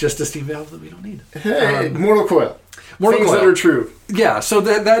it's just a steam valve that we don't need. Mortal Coil. Things that are true. Yeah, so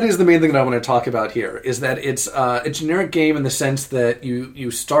that is the main thing that I want to talk about here, is that it's a generic game in the sense that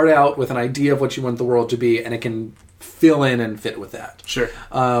you start out with an idea of what you want the world to be, and it can fill in and fit with that. Sure.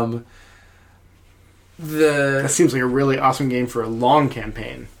 That seems like a really awesome game for a long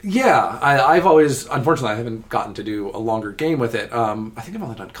campaign. Yeah, I've always, unfortunately, I haven't gotten to do a longer game with it. I think I've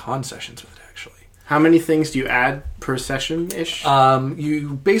only done con sessions with it, actually. How many things do you add per session-ish?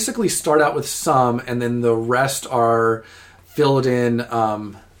 You basically start out with some, and then the rest are filled in. You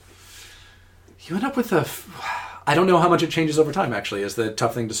end up with I don't know how much it changes over time, actually, is the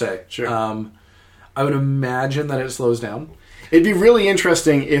tough thing to say. Sure. I would imagine that it slows down. It'd be really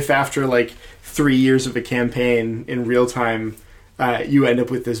interesting if after, 3 years of a campaign in real time, you end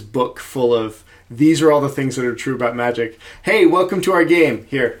up with this book full of these are all the things that are true about Magic. Hey, welcome to our game.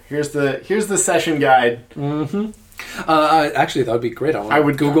 Here's the session guide. Mm-hmm. Actually, that would be great. I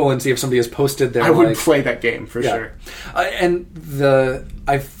would Google and see if somebody has posted their. I would play that game for sure. And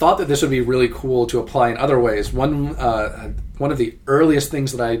I thought that this would be really cool to apply in other ways. One of the earliest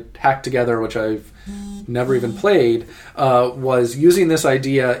things that I hacked together, which I've never even played, was using this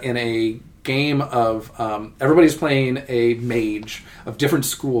idea in a game of everybody's playing a mage of different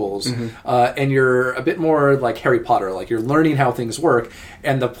schools, and you're a bit more like Harry Potter, like you're learning how things work,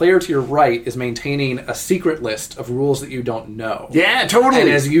 and the player to your right is maintaining a secret list of rules that you don't know. Yeah, totally.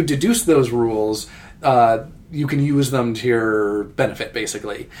 And as you deduce those rules, you can use them to your benefit,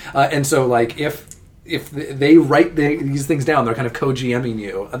 basically. And so, like, if they write these things down, they're kind of co-GMing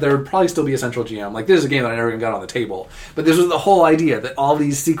you. There would probably still be a central GM. Like, this is a game that I never even got on the table. But this was the whole idea, that all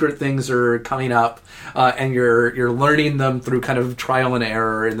these secret things are coming up, and you're learning them through kind of trial and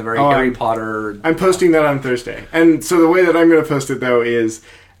error in the very Harry Potter... I'm posting that on Thursday. And so the way that I'm going to post it, though, is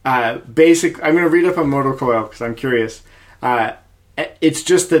I'm going to read up on Mortal Coil, because I'm curious. It's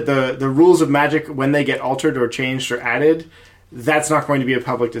just that the rules of Magic, when they get altered or changed or added... that's not going to be a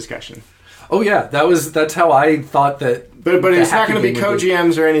public discussion. Oh yeah, that's how I thought that. But it's not going to be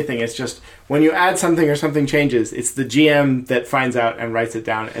co-GMs or anything. It's just when you add something or something changes, it's the GM that finds out and writes it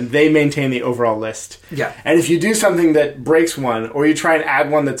down, and they maintain the overall list. Yeah. And if you do something that breaks one, or you try and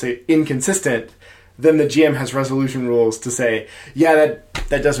add one that's inconsistent, then the GM has resolution rules to say, yeah,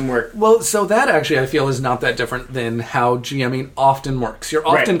 that doesn't work. Well, so that actually I feel is not that different than how GMing often works. You're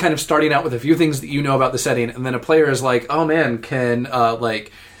often kind of starting out with a few things that you know about the setting, and then a player is like, oh man,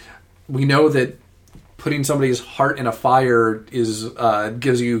 we know that putting somebody's heart in a fire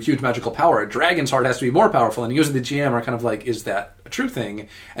gives you huge magical power. A dragon's heart has to be more powerful, and you as the GM are kind of like, is that a true thing?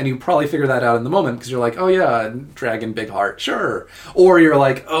 And you probably figure that out in the moment because you're like, oh yeah, dragon, big heart, sure. Or you're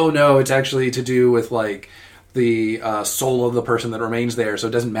like, oh no, it's actually to do with like the soul of the person that remains there, so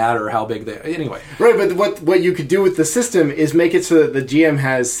it doesn't matter how big they... Anyway. Right, but what you could do with the system is make it so that the GM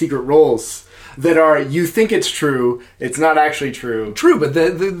has secret roles that are, you think it's true, it's not actually true. True, but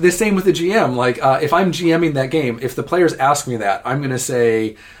the same with the GM. Like, if I'm GMing that game, if the players ask me that, I'm going to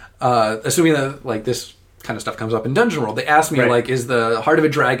say, assuming that like this kind of stuff comes up in Dungeon World, they ask me, like, is the heart of a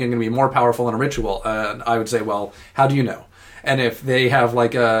dragon going to be more powerful than a ritual? I would say, well, how do you know? And if they have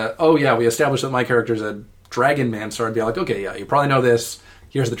like oh yeah, we established that my character's a dragon man, so I'd be like, okay, yeah, you probably know this.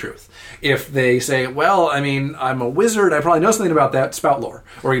 Here's the truth. If they say, well, I mean, I'm a wizard, I probably know something about that, spout lore.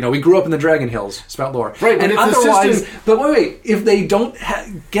 Or, we grew up in the Dragon Hills, spout lore. Right, and otherwise, but wait, if they don't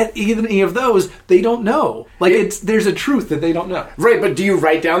get any of those, they don't know. Like, there's a truth that they don't know. Right, but do you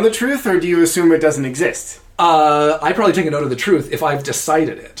write down the truth, or do you assume it doesn't exist? I'd probably take a note of the truth if I've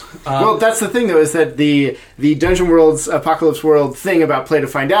decided it. Well, that's the thing, though, is that the Dungeon World's Apocalypse World thing about play to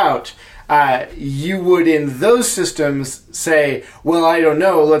find out, you would in those systems say, well, I don't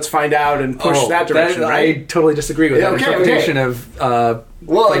know, let's find out and push that direction, right? I totally disagree with that interpretation of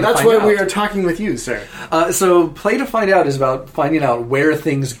well, that's why we are talking with you, sir. So play to find out is about finding out where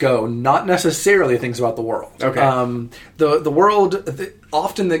things go, not necessarily things about the world. Okay. The world,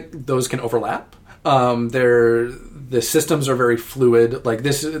 often those can overlap. The systems are very fluid. Like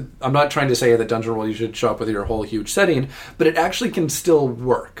this, I'm not trying to say that Dungeon World you should show up with your whole huge setting, but it actually can still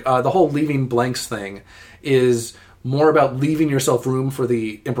work. The whole leaving blanks thing is more about leaving yourself room for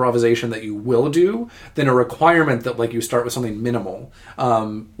the improvisation that you will do than a requirement that like you start with something minimal,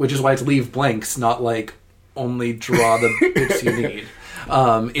 which is why it's leave blanks, not like only draw the bits you need.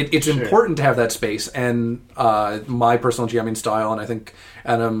 It's important to have that space, and my personal GMing style, and I think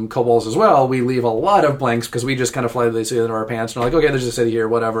Adam Cobol's as well, we leave a lot of blanks because we just kind of fly the seat of our pants and are like, okay, there's a city here,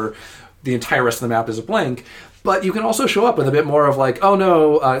 whatever. The entire rest of the map is a blank. But you can also show up with a bit more of like, oh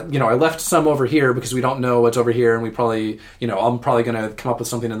no, I left some over here because we don't know what's over here, and we probably, I'm probably going to come up with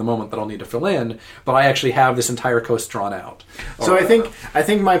something in the moment that I'll need to fill in, but I actually have this entire coast drawn out. So I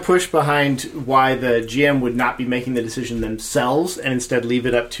think my push behind why the GM would not be making the decision themselves and instead leave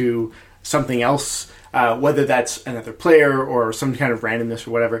it up to something else, whether that's another player or some kind of randomness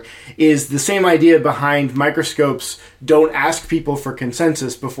or whatever, is the same idea behind Microscope's don't ask people for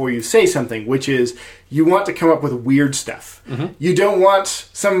consensus before you say something, which is you want to come up with weird stuff. Mm-hmm. You don't want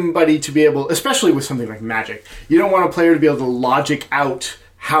somebody to be able, especially with something like magic, you don't want a player to be able to logic out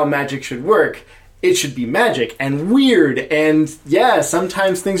how magic should work. It should be magic and weird, and yeah,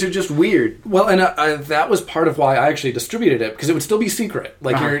 sometimes things are just weird. Well, and that was part of why I actually distributed it, because it would still be secret.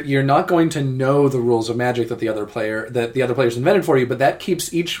 Like you're not going to know the rules of magic that the other players invented for you, but that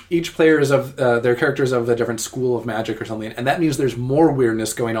keeps each players of their characters of a different school of magic or something, and that means there's more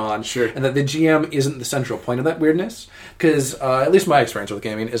weirdness going on, sure, and that the GM isn't the central point of that weirdness. Because at least my experience with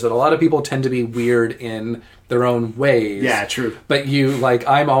gaming is that a lot of people tend to be weird in their own ways. Yeah, true. But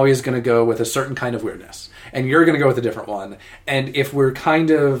I'm always going to go with a certain kind of weirdness, and you're going to go with a different one. And if we're kind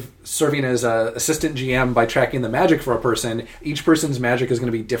of serving as a assistant GM by tracking the magic for a person, each person's magic is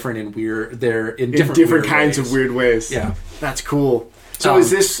going to be different in different kinds ways. Of weird ways. Yeah, that's cool. So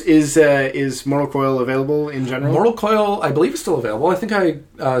is Mortal Coil available in general? Mortal Coil, I believe, is still available. I think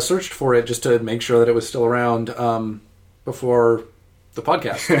I searched for it just to make sure that it was still around before the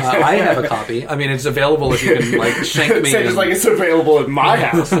podcast. I have a copy. I mean, it's available if you can shank me. It's like it's available at my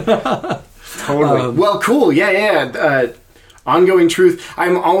house. Totally. Well, cool. Yeah. Ongoing truth.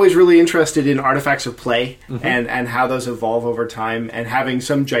 I'm always really interested in artifacts of play, mm-hmm, and how those evolve over time, and having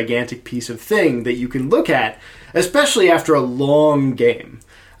some gigantic piece of thing that you can look at, especially after a long game.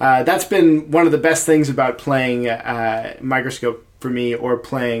 That's been one of the best things about playing Microscope for me, or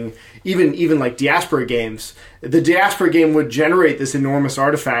playing even like Diaspora games. The Diaspora game would generate this enormous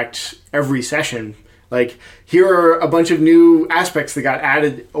artifact every session. Like, here are a bunch of new aspects that got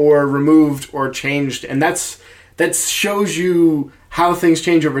added or removed or changed, and that's that shows you how things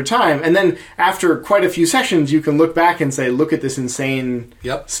change over time. And then after quite a few sessions, you can look back and say, look at this insane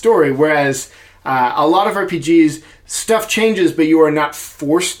story. Whereas a lot of RPGs, stuff changes, but you are not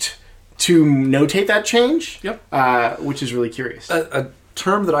forced to notate that change, which is really curious. A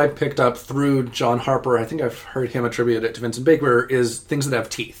term that I picked up through John Harper, I think I've heard him attribute it to Vincent Baker, is things that have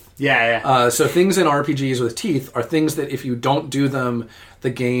teeth. So things in RPGs with teeth are things that if you don't do them, the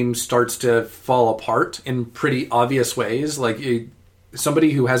game starts to fall apart in pretty obvious ways. Like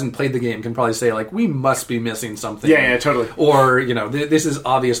somebody who hasn't played the game can probably say, like, we must be missing something. Yeah, totally. Or, this is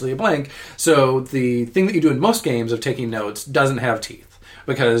obviously a blank. So the thing that you do in most games of taking notes doesn't have teeth,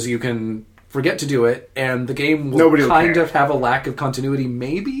 because you can forget to do it, and the game will kind of have a lack of continuity,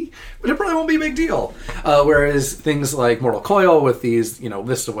 maybe, but it probably won't be a big deal. Whereas things like Mortal Coil with these,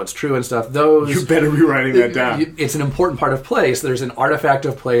 lists of what's true and stuff, those... You better be writing that down. It's an important part of play, so there's an artifact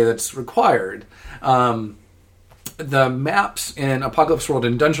of play that's required. The maps in Apocalypse World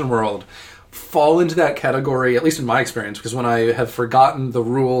and Dungeon World fall into that category, at least in my experience, because when I have forgotten the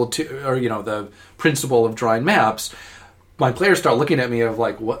rule the principle of drawing maps, my players start looking at me of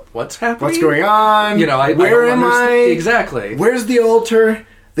like, what's happening? What's going on? Where am I? Exactly. Where's the altar?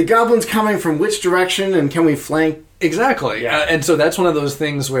 The goblin's coming from which direction, and can we flank? Exactly. Yeah. And so that's one of those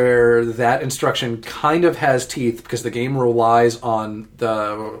things where that instruction kind of has teeth, because the game relies on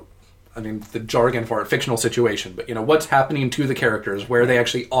the jargon for a fictional situation, but what's happening to the characters, where they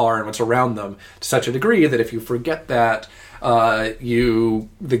actually are, and what's around them, to such a degree that if you forget that,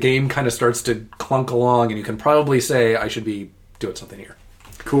 the game kind of starts to clunk along, and you can probably say, I should be doing something here.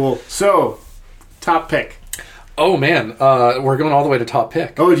 Cool. So, top pick. Oh man, we're going all the way to top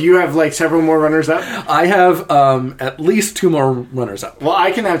pick. Oh, do you have like several more runners up? I have at least 2 more runners up. Well,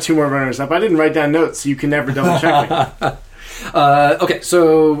 I can have 2 more runners up. I didn't write down notes, so you can never double check me. Okay,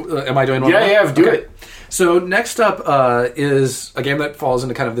 so am I doing one? Yeah, do it. So next up is a game that falls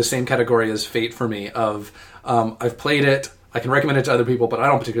into kind of the same category as Fate for me. I've played it, I can recommend it to other people, but I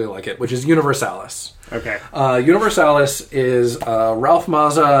don't particularly like it, which is Universalis. Okay. Universalis is Ralph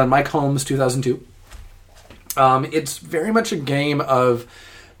Mazza and Mike Holmes, 2002. It's very much a game of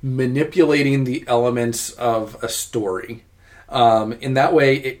manipulating the elements of a story. In that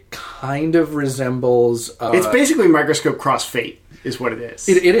way, it kind of resembles... it's basically Microscope Cross Fate, is what it is.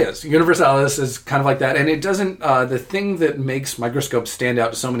 It is. Universalis is kind of like that. And it doesn't... the thing that makes Microscope stand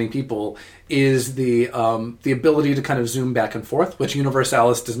out to so many people is the ability to kind of zoom back and forth, which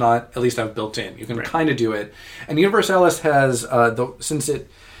Universalis does not at least have built in. You can kind of do it. And Universalis has... since it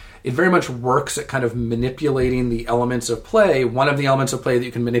very much works at kind of manipulating the elements of play, one of the elements of play that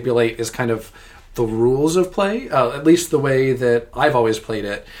you can manipulate is kind of the rules of play, at least the way that I've always played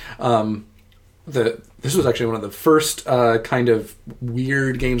it. This was actually one of the first kind of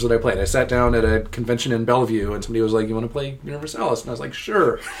weird games that I played. I sat down at a convention in Bellevue, and somebody was like, "You want to play Universalis?" And I was like,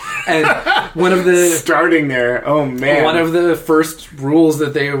 "Sure." And one of the starting there, oh man, one of the first rules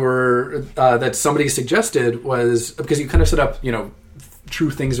that they were that somebody suggested was, because you kind of set up, true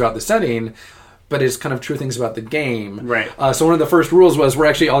things about the setting, but it's kind of true things about the game. Right. So one of the first rules was we're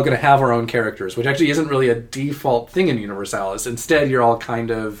actually all going to have our own characters, which actually isn't really a default thing in Universalis. Instead, you're all kind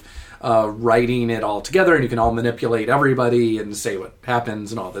of writing it all together, and you can all manipulate everybody and say what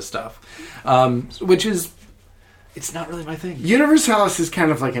happens and all this stuff, which is... It's not really my thing. Universalis is kind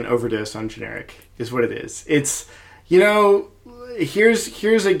of like an overdose on generic, is what it is. It's,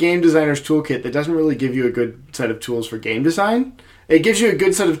 here's a game designer's toolkit that doesn't really give you a good set of tools for game design. It gives you a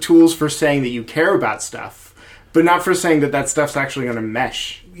good set of tools for saying that you care about stuff, but not for saying that stuff's actually going to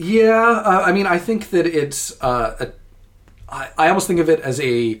mesh. Yeah, I think that it's... I almost think of it as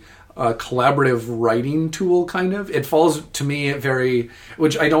a collaborative writing tool, kind of. It falls, to me,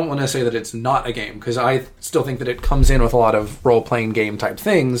 which I don't want to say that it's not a game, because I still think that it comes in with a lot of role-playing game type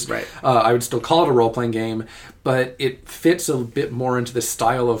things. Right. I would still call it a role-playing game, but it fits a bit more into the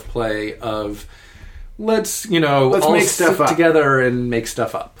style of play of... Let's all make stuff sit up together and make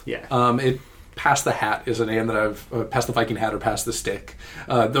stuff up. Yeah. Pass the Hat is a name that I've... Pass the Viking Hat or Pass the Stick.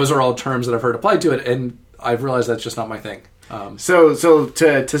 Those are all terms that I've heard applied to it, and I've realized that's just not my thing. So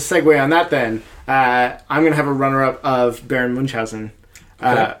to segue on that then, I'm going to have a runner-up of Baron Munchausen,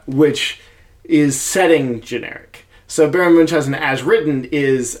 which is setting generic. So Baron Munchausen, as written,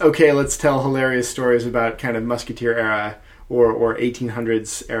 is, okay, let's tell hilarious stories about kind of Musketeer era or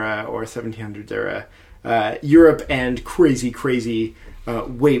 1800s era or 1700s era Europe, and crazy,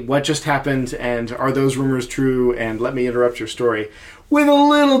 wait, what just happened, and are those rumors true, and let me interrupt your story, with a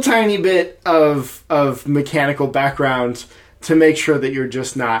little tiny bit of mechanical background to make sure that you're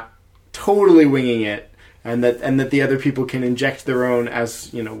just not totally winging it, and that the other people can inject their own,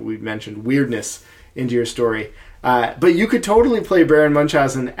 as we mentioned, weirdness into your story. But you could totally play Baron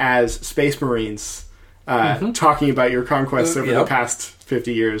Munchausen as Space Marines, talking about your conquests over the past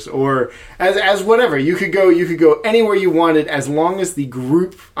 50 years, or as whatever. You could go anywhere you wanted as long as the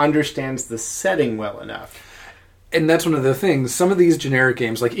group understands the setting well enough. And that's one of the things. Some of these generic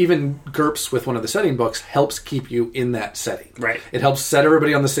games, like even GURPS with one of the setting books, helps keep you in that setting. Right. It helps set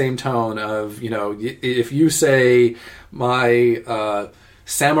everybody on the same tone of, if you say, my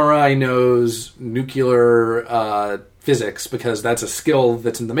samurai knows nuclear physics, because that's a skill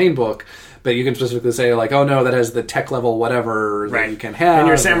that's in the main book, but you can specifically say, like, oh no, that has the tech level whatever that you can have. And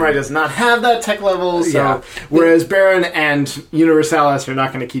your samurai does not have that tech level, so whereas Baron and Universalis are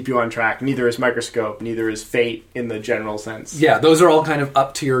not going to keep you on track. Neither is Microscope, neither is Fate in the general sense. Yeah, those are all kind of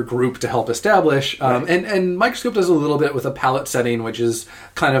up to your group to help establish. And Microscope does a little bit with a palette setting, which is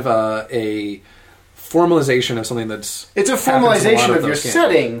kind of a formalization of something that's... It's a formalization of your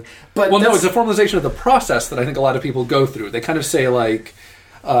setting, but... Well, no, it's a formalization of the process that I think a lot of people go through. They kind of say, like,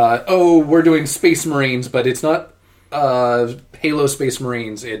 we're doing Space Marines, but it's not Halo Space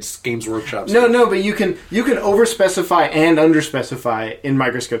Marines, it's Games Workshop. No, but you can over-specify and under-specify in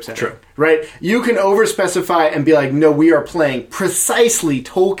Microscope setting. True. Right? You can over-specify and be like, no, we are playing precisely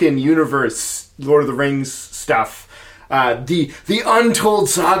Tolkien universe, Lord of the Rings stuff. The untold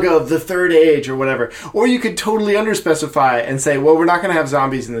saga of the Third Age or whatever. Or you could totally underspecify and say, well, we're not going to have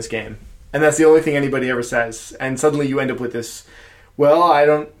zombies in this game. And that's the only thing anybody ever says. And suddenly you end up with this, well, I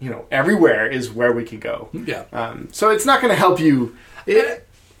don't, everywhere is where we could go. Yeah. So it's not going to help you.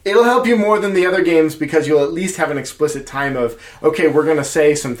 It'll help you more than the other games because you'll at least have an explicit time of, okay, we're going to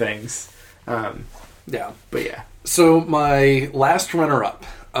say some things. Yeah. But yeah. So my last runner-up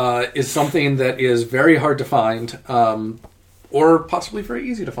is something that is very hard to find, or possibly very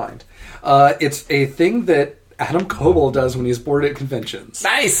easy to find. It's a thing that Adam Koebel does when he's bored at conventions.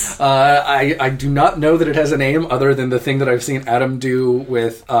 Nice! I do not know that it has a name other than the thing that I've seen Adam do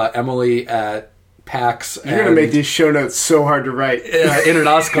with Emily at PAX. You're going to make these show notes so hard to write.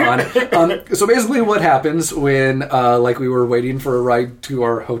 Internascon. So basically what happens when, we were waiting for a ride to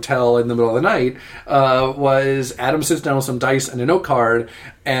our hotel in the middle of the night, was Adam sits down with some dice and a note card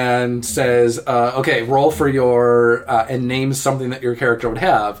and says, okay, roll for your, and names something that your character would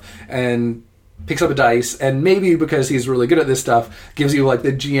have, and picks up a dice, and maybe because he's really good at this stuff, gives you like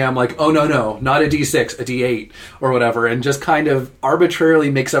the GM, like, oh no, not a D6, a D8, or whatever, and just kind of arbitrarily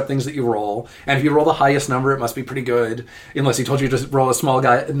makes up things that you roll. And if you roll the highest number, it must be pretty good, unless he told you to roll a small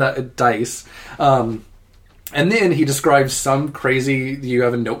dice. And then he describes some crazy, you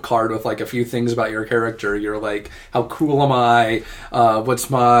have a note card with like a few things about your character. You're like, how cool am I? What is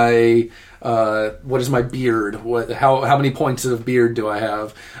my beard? How many points of beard do I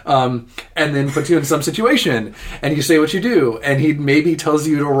have? And then puts you in some situation, and you say what you do, and he maybe tells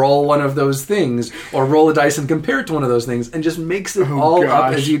you to roll one of those things, or roll a dice and compare it to one of those things, and just makes it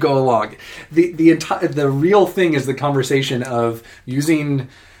up as you go along. The real thing is the conversation of using...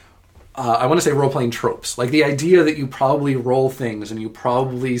 I want to say role-playing tropes. Like the idea that you probably roll things and you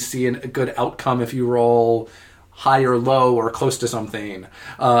probably see a good outcome if you roll high or low or close to something.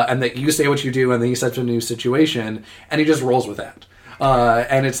 And that you say what you do and then you set to a new situation and he just rolls with that.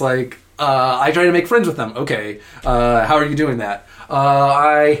 And it's like, I try to make friends with them. Okay, how are you doing that?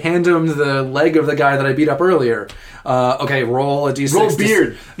 I hand him the leg of the guy that I beat up earlier. Okay, roll a d6. Roll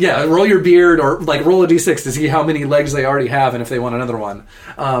beard. Yeah, roll your beard, or like roll a d6 to see how many legs they already have and if they want another one.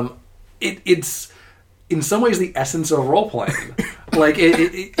 It's in some ways the essence of role-playing. Like,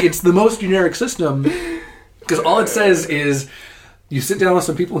 it's the most generic system, because all it says is you sit down with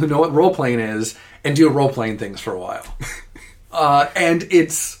some people who know what role-playing is and do role-playing things for a while. And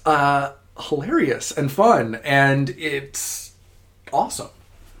it's hilarious and fun, and it's awesome.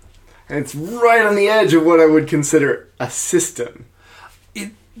 And it's right on the edge of what I would consider a system.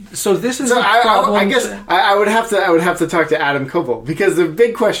 So this is so a problem. I guess I would have to talk to Adam Koebel, because the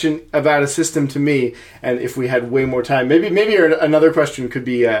big question about a system to me, and if we had way more time, maybe another question could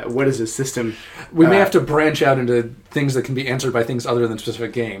be what is a system? We may have to branch out into things that can be answered by things other than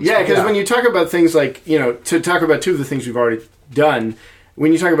specific games. Yeah, because when you talk about things like, to talk about two of the things we've already done,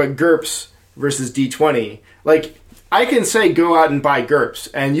 when you talk about GURPS versus D20, like, I can say go out and buy GURPS,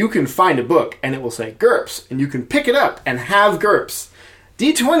 and you can find a book and it will say GURPS, and you can pick it up and have GURPS.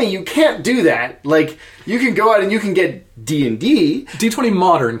 D20, you can't do that. Like, you can go out and you can get D&D. D20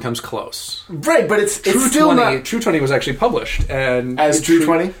 Modern comes close. Right, but it's still not... True 20 was actually published. And as True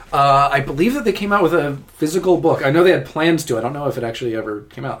 20? I believe that they came out with a physical book. I know they had plans to. I don't know if it actually ever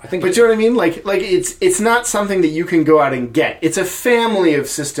came out. I think. But you know what I mean? Like it's not something that you can go out and get. It's a family of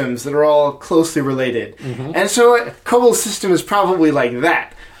systems that are all closely related. Mm-hmm. And so Koebel's system is probably like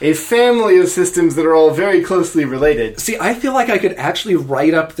that. a family of systems that are all very closely related. See, I feel like I could actually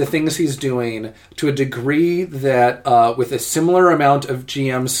write up the things he's doing to a degree that, with a similar amount of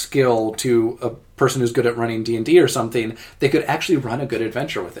GM skill to a person who's good at running D&D or something, they could actually run a good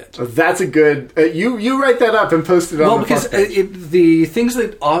adventure with it. That's a good... you write that up and post it on the because the things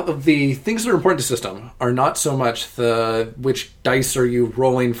that are important to system are not so much the which dice are you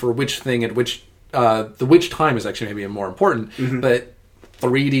rolling for which thing at which... the which time is actually maybe more important, but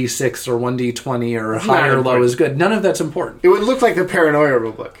 3d6 or 1d20 or high or low is good. None of that's important. It would look like the Paranoia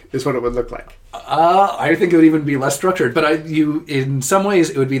rulebook, is what it would look like. I think it would even be less structured, but in some ways,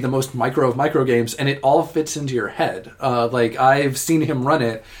 it would be the most micro of micro games, and it all fits into your head. Like, I've seen him run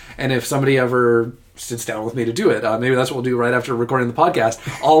it, and if somebody ever sits down with me to do it, maybe that's what we'll do right after recording the podcast,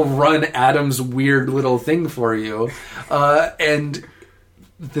 I'll run Adam's weird little thing for you. And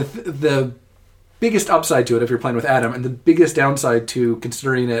the biggest upside to it if you're playing with Adam, and the biggest downside to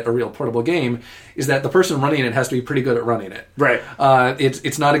considering it a real portable game, is that the person running it has to be pretty good at running it. Right.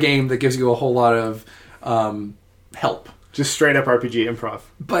 It's not a game that gives you a whole lot of help. Just straight up RPG improv.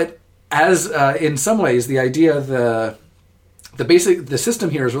 But as in some ways, the idea, the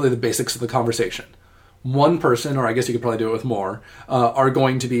system here is really the basics of the conversation. One person, or I guess you could probably do it with more, are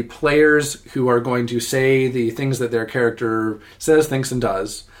going to be players who are going to say the things that their character says, thinks, and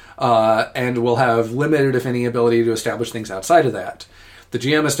does. And will have limited, if any, ability to establish things outside of that. The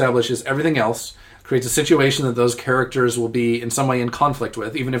GM establishes everything else, creates a situation that those characters will be in some way in conflict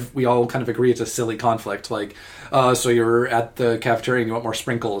with, even if we all kind of agree it's a silly conflict. Like, so you're at the cafeteria and you want more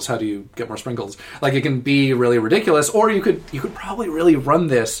sprinkles. How do you get more sprinkles? Like, it can be really ridiculous, or you could probably really run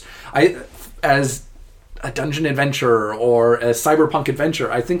this as a dungeon adventure or a cyberpunk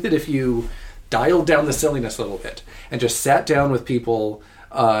adventure. I think that if you dialed down the silliness a little bit and just sat down with people...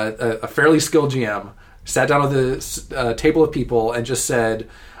 a fairly skilled GM sat down with a table of people and just said,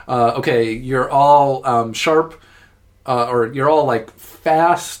 okay, you're all sharp, or you're all like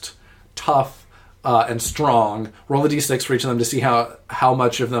fast, tough, and strong. Roll a d6 for each of them to see how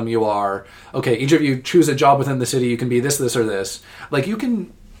much of them you are. Okay, each of you choose a job within the city. You can be this, this, or this. Like, you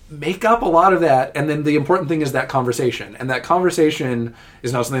can make up a lot of that, and then the important thing is that conversation. And that conversation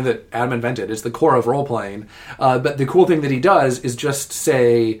is not something that Adam invented. It's the core of role-playing. But the cool thing that he does is just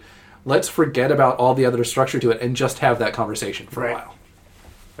say, let's forget about all the other structure to it and just have that conversation for a while.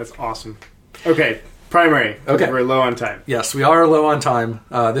 That's awesome. Okay, primary. Okay. We're low on time. Yes, we are low on time.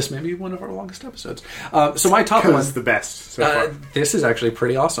 This may be one of our longest episodes. So my top one... is the best so far. This is actually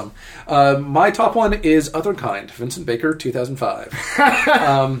pretty awesome. My top one is Other Kind, Vincent Baker, 2005.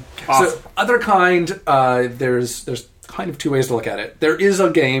 Awesome. So Other Kind, there's kind of two ways to look at it. There is a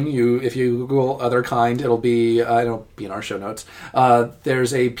game, if you Google Other Kind, it'll be in our show notes.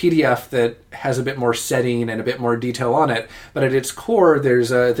 There's a PDF that has a bit more setting and a bit more detail on it, but at its core,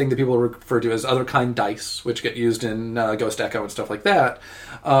 there's a thing that people refer to as Other Kind dice, which get used in Ghost Echo and stuff like that,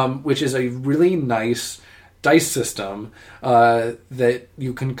 which is a really nice dice system that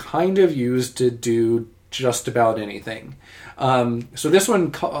you can kind of use to do just about anything. So this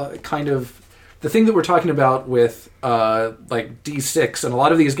one kind of... The thing that we're talking about with like D6 and a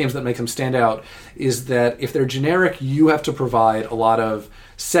lot of these games that make them stand out is that if they're generic, you have to provide a lot of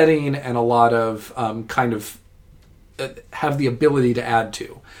setting and a lot of have the ability to add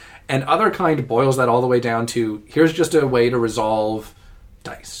to. And Other Kind boils that all the way down to, here's just a way to resolve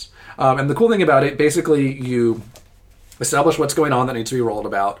dice. And the cool thing about it, basically you establish what's going on that needs to be rolled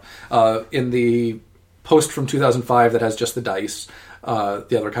about. In the post from 2005 that has just the dice,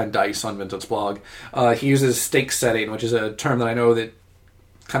 the Other Kind dice on Vincent's blog, he uses stake setting, which is a term that I know that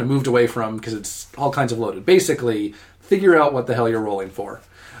kind of moved away from because it's all kinds of loaded. Basically, figure out what the hell you're rolling for.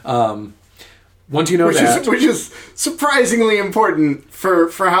 Once you know which is surprisingly important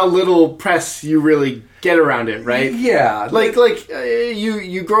for how little press you really get around it, right? Yeah,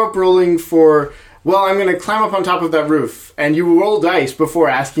 you grow up rolling for, well, I'm going to climb up on top of that roof, and you roll dice before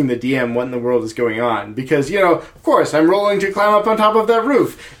asking the DM what in the world is going on, because, of course, I'm rolling to climb up on top of that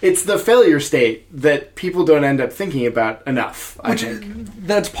roof. It's the failure state that people don't end up thinking about enough, I think.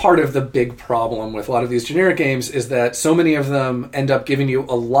 That's part of the big problem with a lot of these generic games, is that so many of them end up giving you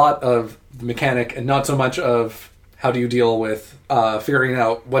a lot of the mechanic and not so much of how do you deal with figuring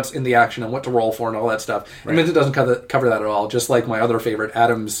out what's in the action and what to roll for and all that stuff. Right. And Vincent doesn't cover that at all, just like my other favorite,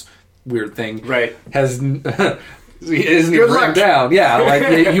 Adam's weird thing, right? Isn't even written down. Yeah,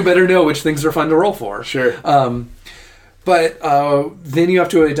 like you better know which things are fun to roll for. Sure. But then you have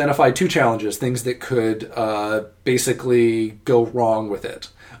to identify two challenges, things that could basically go wrong with it.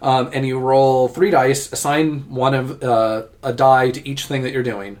 And you roll 3 dice, assign one of a die to each thing that you're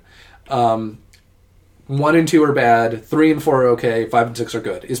doing. One 1 and 2 are bad, 3 and 4 are okay, 5 and 6 are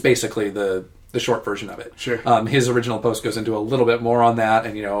good, is basically the short version of it. Sure. His original post goes into a little bit more on that,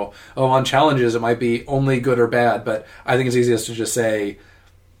 and on challenges it might be only good or bad, but I think it's easiest to just say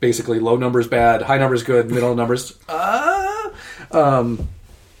basically low numbers bad, high numbers good, middle numbers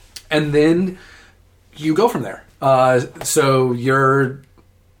and then you go from there. So you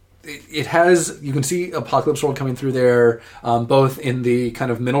can see Apocalypse World coming through there, both in the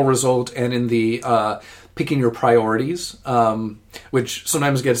kind of middle result and in the picking your priorities, which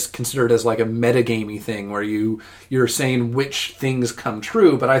sometimes gets considered as like a metagamey thing where you're saying which things come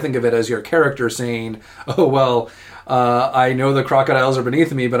true, but I think of it as your character saying, oh, well, I know the crocodiles are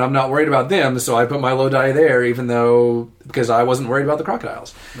beneath me, but I'm not worried about them, so I put my low die there, because I wasn't worried about the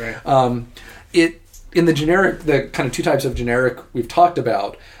crocodiles. Right. In the generic, the kind of two types of generic we've talked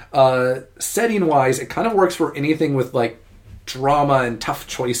about, setting-wise, it kind of works for anything with like drama and tough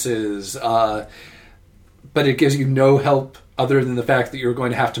choices, but it gives you no help other than the fact that you're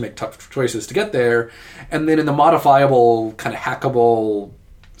going to have to make tough choices to get there. And then in the modifiable, kind of hackable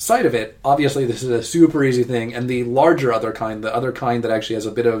side of it, obviously this is a super easy thing, and the larger other kind, the other kind that actually has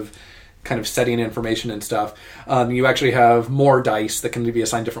a bit of kind of setting information and stuff, you actually have more dice that can be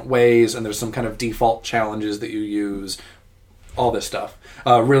assigned different ways, and there's some kind of default challenges that you use, all this stuff.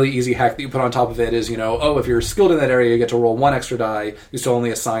 Really easy hack that you put on top of it is, if you're skilled in that area, you get to roll 1 extra die, you still only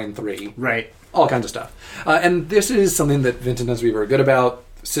assign 3. Right. All kinds of stuff. And this is something that Vinton tends to be very good about,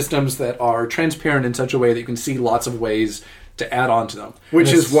 systems that are transparent in such a way that you can see lots of ways to add on to them.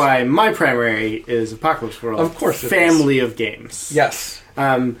 Which is why my primary is Apocalypse World. Of course, family of games. Yes.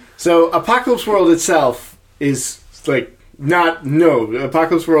 So Apocalypse World itself is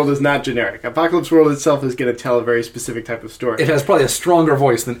Apocalypse World is not generic. Apocalypse World itself is going to tell a very specific type of story. It has probably a stronger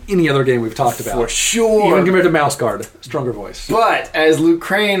voice than any other game we've talked about. For sure. Even compared to Mouse Guard, stronger voice. But, as Luke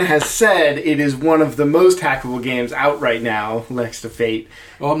Crane has said, it is one of the most hackable games out right now, next to Fate.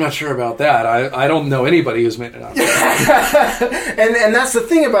 Well, I'm not sure about that. I don't know anybody who's made it up. and that's the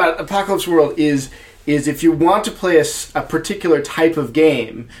thing about Apocalypse World is if you want to play a particular type of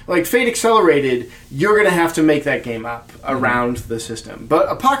game, like Fate Accelerated, you're going to have to make that game up around the system.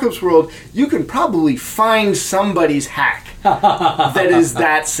 But Apocalypse World, you can probably find somebody's hack that is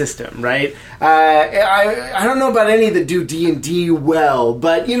that system, right? I don't know about any that do D&D well,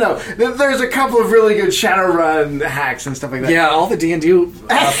 but, there's a couple of really good Shadowrun hacks and stuff like that. Yeah, all the D&D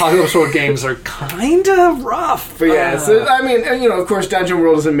Apocalypse World games are kind of rough. But yeah, of course, Dungeon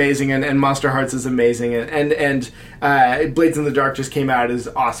World is amazing, and Monster Hearts is amazing, and Blades in the Dark just came out as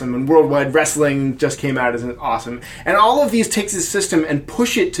awesome, and Worldwide Wrestling just came out as awesome. And all of these takes this system and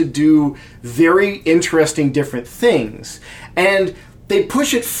push it to do very interesting different things. And they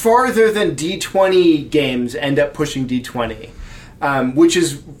push it farther than D20 games end up pushing D20. Which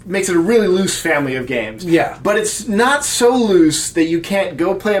makes it a really loose family of games. Yeah. But it's not so loose that you can't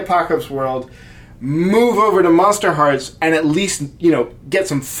go play Apocalypse World, move over to Monster Hearts, and at least, get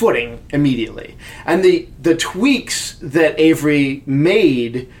some footing immediately. And the tweaks that Avery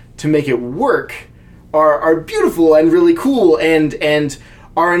made to make it work are beautiful and really cool and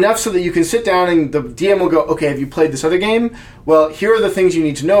are enough so that you can sit down and the DM will go, okay, have you played this other game? Well, here are the things you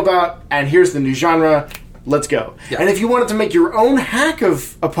need to know about, and here's the new genre. Let's go. Yeah. And if you wanted to make your own hack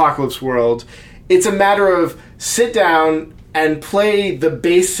of Apocalypse World, it's a matter of sit down and play the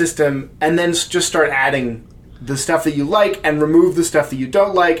base system and then just start adding the stuff that you like and remove the stuff that you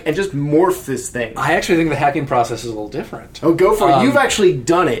don't like and just morph this thing. I actually think the hacking process is a little different. Oh, go for it. You've actually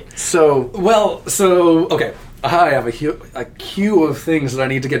done it, so... Okay. I have a queue of things that I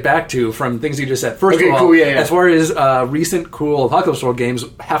need to get back to from things you just said. First of all, cool, yeah. As far as recent cool Apocalypse World games,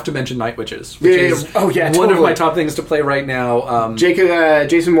 have to mention Night Witches, which is one of my top things to play right now. Jason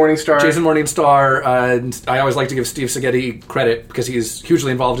Morningstar. Jason Morningstar. I always like to give Steve Seghetti credit because he's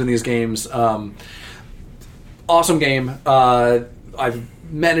hugely involved in these games. Awesome game. I've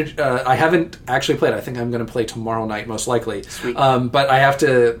managed. I haven't actually played. I think I'm going to play tomorrow night, most likely. Sweet. But I have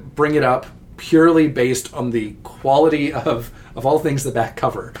to bring it up purely based on the quality of all things the back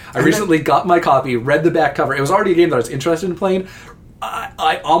cover. I recently got my copy, read the back cover. It was already a game that I was interested in playing.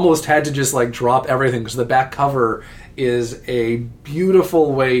 I almost had to just drop everything because the back cover is a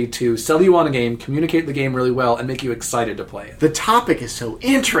beautiful way to sell you on a game, communicate the game really well, and make you excited to play it. The topic is so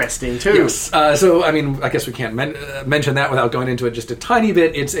interesting, too. Yes. I guess we can't mention that without going into it just a tiny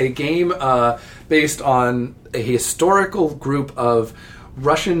bit. It's a game based on a historical group of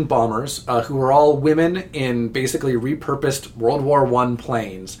Russian bombers who were all women in basically repurposed World War I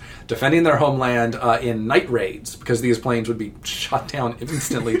planes defending their homeland in night raids because these planes would be shot down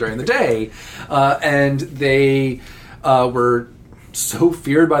instantly during the day. And they were so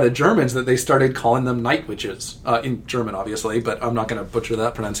feared by the Germans that they started calling them night witches, in German, obviously, but I'm not going to butcher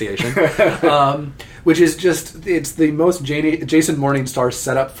that pronunciation. Which is just, it's the most Jason Morningstar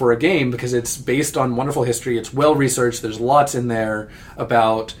setup for a game, because it's based on wonderful history, it's well-researched, there's lots in there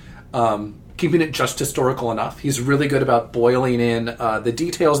about keeping it just historical enough. He's really good about boiling in the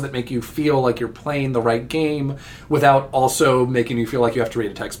details that make you feel like you're playing the right game without also making you feel like you have to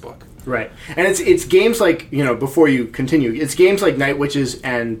read a textbook. Right. And it's games like, before you continue, it's games like Night Witches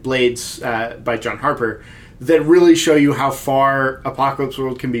and Blades by John Harper that really show you how far Apocalypse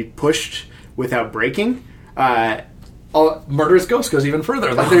World can be pushed without breaking. Murderous Ghost goes even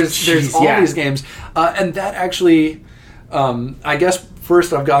further. Like there's all these games. And that actually, I guess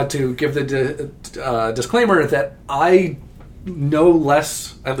first I've got to give the disclaimer that I know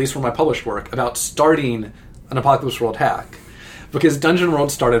less, at least from my published work, about starting an Apocalypse World hack. Because Dungeon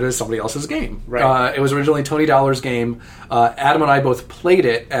World started as somebody else's game. Right. It was originally Tony Dowler's game. Adam and I both played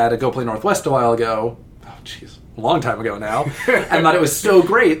it at a Go Play Northwest a while ago. Oh, jeez. A long time ago now. And thought it was so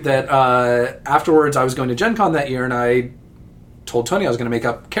great that afterwards I was going to Gen Con that year and I told Tony I was going to make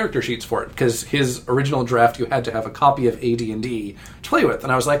up character sheets for it. Because his original draft, you had to have a copy of AD&D to play with.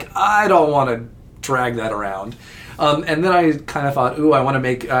 And I was like, I don't want to drag that around. And then I kind of thought, I want to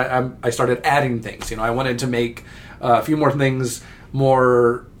make... I started adding things. I wanted to make... a few more things,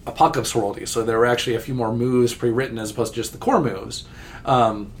 more Apocalypse Worldy. So there were actually a few more moves pre-written as opposed to just the core moves.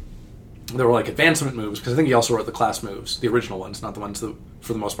 There were like advancement moves, because I think he also wrote the class moves, the original ones, not the ones that,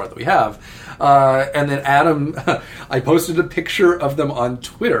 for the most part, that we have. And then Adam, I posted a picture of them on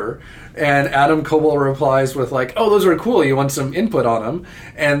Twitter, and Adam Coble replies with like, "Oh, those are cool. You want some input on them?"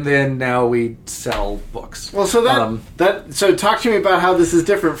 And then now we sell books. Well, so so talk to me about how this is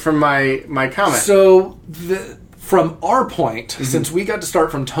different from my comment. So from our point, since we got to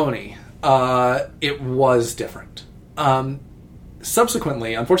start from Tony, it was different.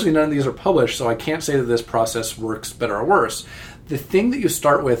 Subsequently, unfortunately, none of these are published, so I can't say that this process works better or worse. The thing that you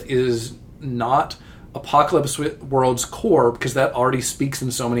start with is not Apocalypse World's core, because that already speaks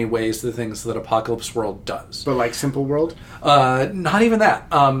in so many ways to the things that Apocalypse World does. But like Simple World? Not even that.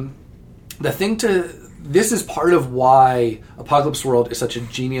 This is part of why Apocalypse World is such a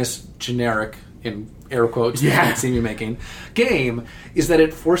genius, generic, in air quotes, that you can't see me making, game, is that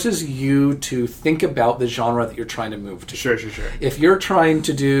it forces you to think about the genre that you're trying to move to. Sure. If you're trying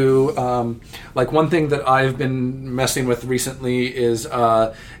to do, like one thing that I've been messing with recently is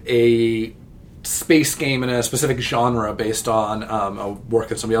a space game in a specific genre based on a work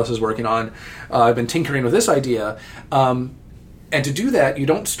that somebody else is working on. I've been tinkering with this idea. And to do that, you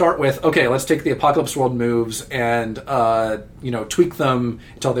don't start with, okay, let's take the Apocalypse World moves and, tweak them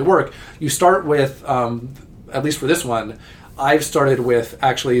until they work. You start with, at least for this one, I've started with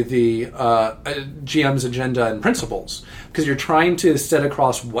actually the GM's agenda and principles. Because you're trying to set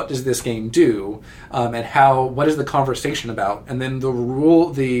across what does this game do, and what is the conversation about. And then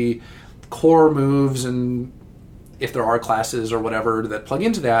the core moves and if there are classes or whatever that plug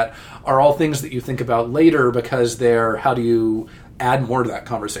into that, are all things that you think about later because they're how do you add more to that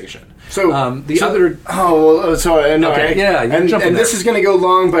conversation. So other... Oh, well, sorry. No, okay, yeah. And this is going to go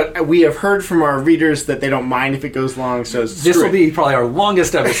long, but we have heard from our readers that they don't mind if it goes long, so this will be probably our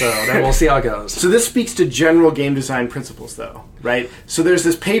longest episode, and we'll see how it goes. So this speaks to general game design principles, though, right? So there's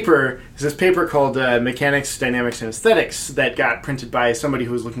this paper called Mechanics, Dynamics, and Aesthetics that got printed by somebody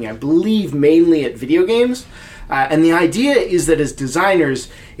who was looking, I believe, mainly at video games. And the idea is that as designers,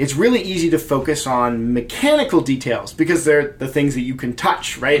 it's really easy to focus on mechanical details because they're the things that you can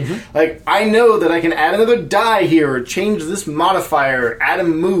touch, right? Mm-hmm. Like, I know that I can add another die here or change this modifier, add a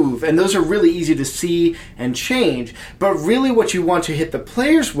move, and those are really easy to see and change. But really what you want to hit the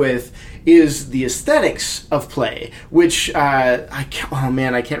players with is the aesthetics of play, which, I can't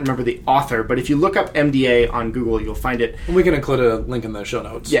remember the author, but if you look up MDA on Google, you'll find it. We can include a link in the show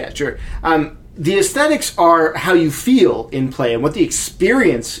notes. Yeah, sure. The aesthetics are how you feel in play and what the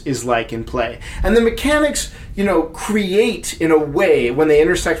experience is like in play. And the mechanics, create in a way when they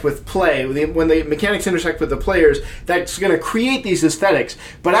intersect with play, when the mechanics intersect with the players, that's going to create these aesthetics.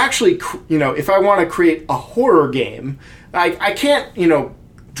 But actually, if I want to create a horror game, I can't,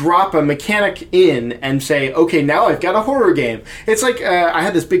 drop a mechanic in and say, okay, now I've got a horror game. It's like I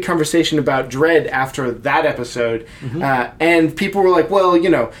had this big conversation about Dread after that episode, and people were like, well,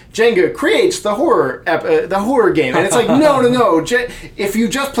 Jenga creates the horror game. And it's like, no. If you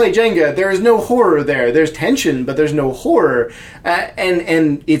just play Jenga, there is no horror there. There's tension, but there's no horror.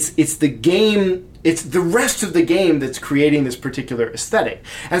 And it's the game it's the rest of the game that's creating this particular aesthetic.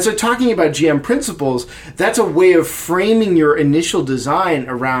 And so talking about GM principles, that's a way of framing your initial design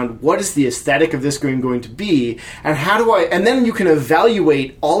around what is the aesthetic of this game going to be, and and then you can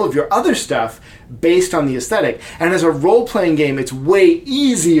evaluate all of your other stuff based on the aesthetic. And as a role-playing game, it's way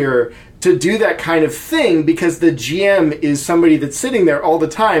easier to do that kind of thing because the GM is somebody that's sitting there all the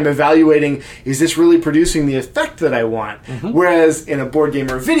time evaluating, is this really producing the effect that I want? Mm-hmm. Whereas in a board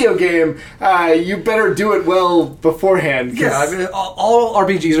game or a video game, you better do it well beforehand. Yeah, I mean, all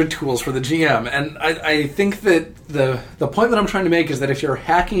RPGs are tools for the GM, and I think that the point that I'm trying to make is that if you're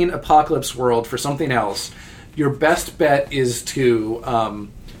hacking Apocalypse World for something else, your best bet is to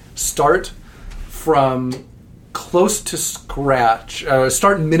start from close to scratch,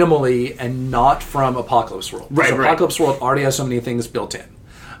 start minimally and not from Apocalypse World. Because Apocalypse World already has so many things built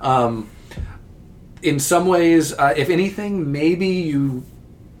in. In some ways, if anything, maybe you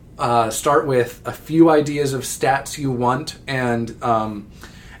start with a few ideas of stats you want and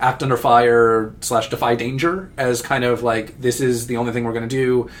Act Under Fire / Defy Danger as kind of like, this is the only thing we're going to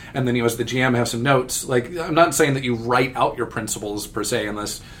do, and then you as the GM have some notes. Like, I'm not saying that you write out your principles per se,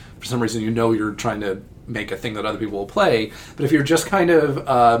 unless for some reason you're trying to make a thing that other people will play. But if you're just kind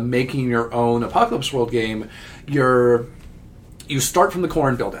of making your own Apocalypse World game, you start from the core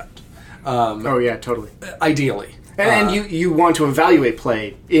and build out. Oh yeah, totally. Ideally. And you want to evaluate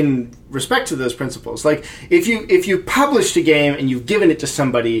play in respect to those principles. Like, if you published a game and you've given it to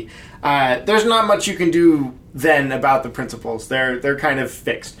somebody, there's not much you can do then about the principles. They're kind of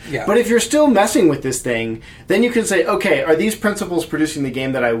fixed. Yeah. But if you're still messing with this thing, then you can say, okay, are these principles producing the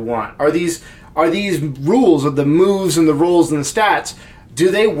game that I want? Are these rules of the moves and the rolls and the stats, do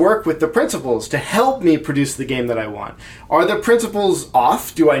they work with the principles to help me produce the game that I want? Are the principles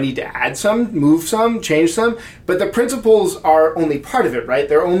off? Do I need to add some, move some, change some? But the principles are only part of it, right?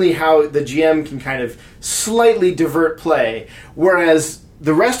 They're only how the GM can kind of slightly divert play, whereas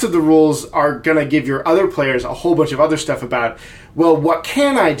the rest of the rules are going to give your other players a whole bunch of other stuff about, well, what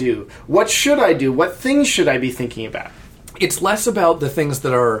can I do? What should I do? What things should I be thinking about? It's less about the things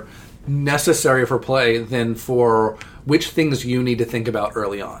that are necessary for play than for which things you need to think about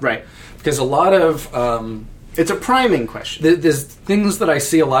early on. Right. Because a lot of... it's a priming question. There's things that I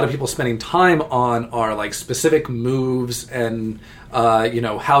see a lot of people spending time on are like specific moves and,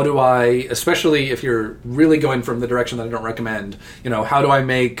 how do I, especially if you're really going from the direction that I don't recommend, how do I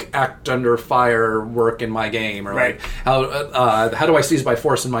make Act Under Fire work in my game? Or right. like, how do I seize by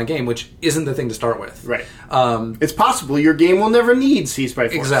force in my game, which isn't the thing to start with. Right. It's possible your game will never need seize by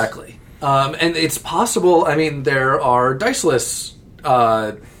force. Exactly. And it's possible, there are diceless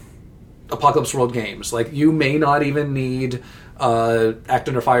Apocalypse World games. Like, you may not even need Act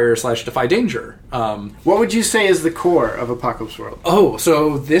Under Fire / Defy Danger. What would you say is the core of Apocalypse World? Oh,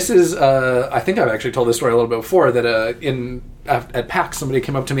 so this is... I think I've actually told this story a little bit before, that at PAX somebody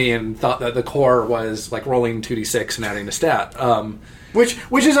came up to me and thought that the core was like rolling 2d6 and adding a stat.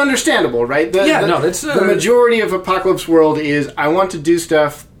 Which is understandable, right? The majority of Apocalypse World is, I want to do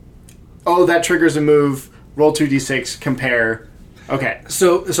stuff, that triggers a move, roll 2d6, compare. Okay.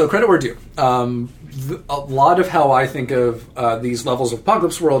 So credit where due. A lot of how I think of these levels of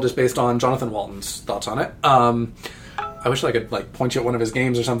Apocalypse World is based on Jonathan Walton's thoughts on it. I wish I could like point you at one of his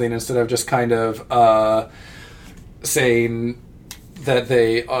games or something instead of just kind of saying that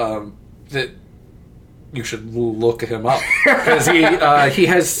that you should look him up, because he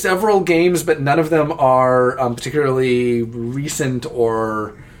has several games, but none of them are particularly recent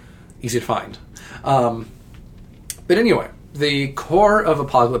or easy to find. But anyway, the core of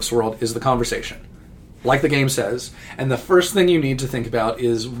Apocalypse World is the conversation, like the game says, and the first thing you need to think about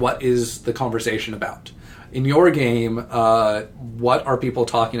is, what is the conversation about? In your game, what are people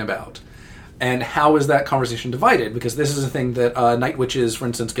talking about? And how is that conversation divided? Because this is a thing that Night Witches, for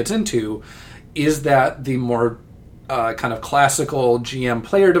instance, gets into. Is that the more kind of classical GM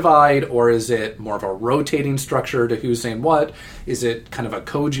player divide, or is it more of a rotating structure to who's saying what? Is it kind of a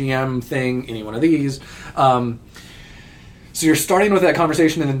co-GM thing, any one of these? So you're starting with that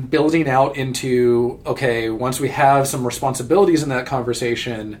conversation and then building out into, okay, once we have some responsibilities in that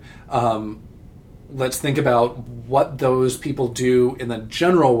conversation, let's think about what those people do in the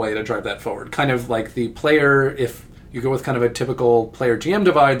general way to drive that forward. Kind of like the player, if you go with kind of a typical player-GM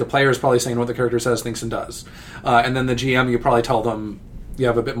divide, the player is probably saying what the character says, thinks, and does. And then the GM, you probably tell them you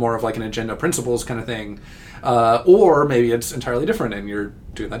have a bit more of like an agenda principles kind of thing. Or maybe it's entirely different and you're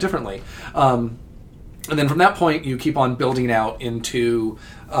doing that differently. And then from that point, you keep on building out into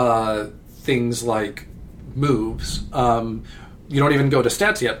things like moves. You don't even go to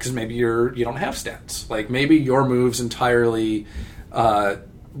stats yet because maybe you don't have stats. Like maybe your moves entirely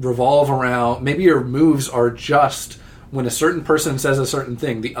revolve around, maybe your moves are just when a certain person says a certain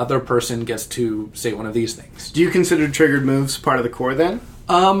thing, the other person gets to say one of these things. Do you consider triggered moves part of the core then?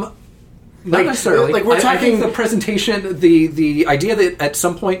 Not necessarily. Like we're talking I think the presentation, the idea that at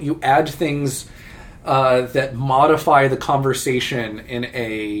some point you add things that modify the conversation in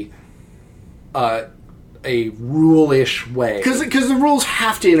a rule-ish way. Because the rules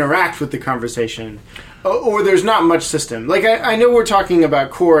have to interact with the conversation, or there's not much system. Like, I know we're talking about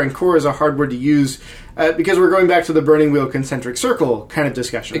core, and core is a hard word to use because we're going back to the burning wheel concentric circle kind of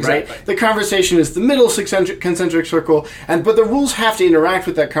discussion, exactly. Right? The conversation is the middle concentric circle, but the rules have to interact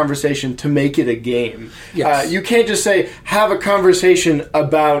with that conversation to make it a game. Yes. You can't just say, have a conversation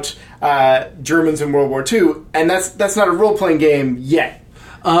about Germans in World War II, and that's not a role-playing game yet.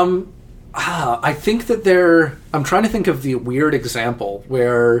 I think that I'm trying to think of the weird example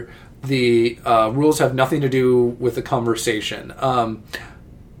where the rules have nothing to do with the conversation.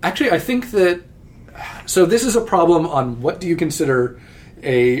 Actually, I think that... So this is a problem on what do you consider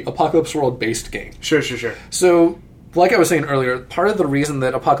a Apocalypse World-based game. Sure. So, like I was saying earlier, part of the reason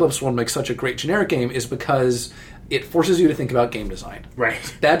that Apocalypse World makes such a great generic game is because it forces you to think about game design. Right.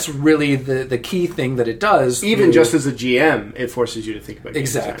 That's really the key thing that it does. Even just as a GM, it forces you to think about game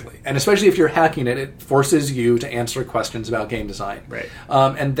exactly. design. And especially if you're hacking it, it forces you to answer questions about game design. Right.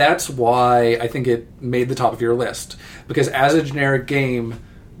 And that's why I think it made the top of your list. Because as a generic game,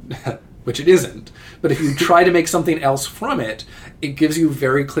 which it isn't, but if you try to make something else from it, it gives you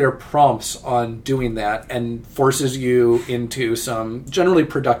very clear prompts on doing that and forces you into some generally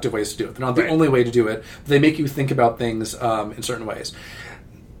productive ways to do it. They're not the only way to do it. They make you think about things in certain ways.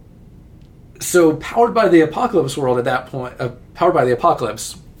 So, Powered by the Apocalypse World at that point, Powered by the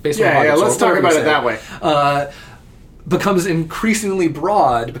Apocalypse, based on Apocalypse let's World, talk about it that way. Becomes increasingly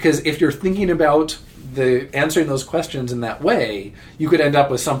broad because if you're thinking about answering those questions in that way, you could end up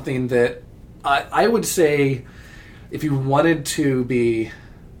with something that I would say, if you wanted to be,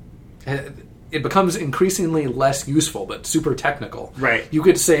 it becomes increasingly less useful, but super technical. Right. You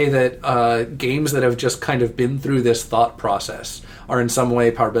could say that games that have just kind of been through this thought process are in some way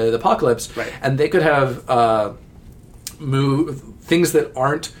powered by the apocalypse, right. And they could have things that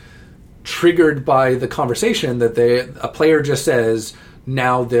aren't triggered by the conversation that a player just says,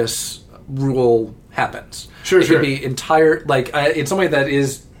 now this rule happens. Sure. It could be entire, in some way that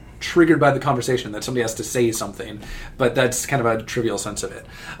is triggered by the conversation, that somebody has to say something, but that's kind of a trivial sense of it.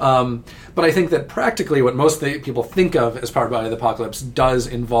 But I think that practically what most people think of as Powered by the Apocalypse does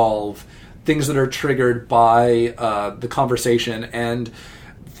involve things that are triggered by the conversation, and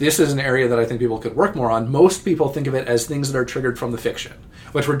this is an area that I think people could work more on. Most people think of it as things that are triggered from the fiction,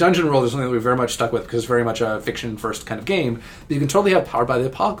 which for Dungeon World is something that we've very much stuck with because it's very much a fiction-first kind of game. But you can totally have Powered by the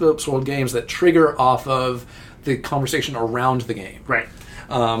Apocalypse World games that trigger off of the conversation around the game. Right.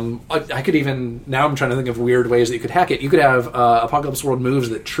 I could even... Now I'm trying to think of weird ways that you could hack it. You could have Apocalypse World moves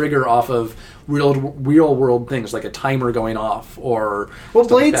that trigger off of real-world things, like a timer going off, or... Well,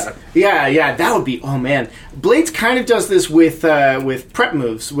 Blades... Like that. Yeah, that would be... Oh, man. Blades kind of does this with prep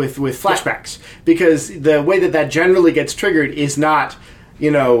moves, with flashbacks, because the way that generally gets triggered is not...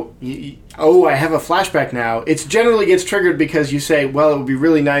 I have a flashback now. It generally gets triggered because you say, well, it would be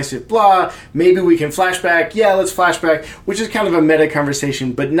really nice if blah, maybe we can flashback. Yeah, let's flashback, which is kind of a meta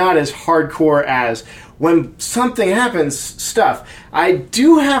conversation, but not as hardcore as when something happens stuff. I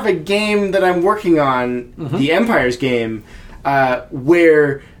do have a game that I'm working on, the Empires game,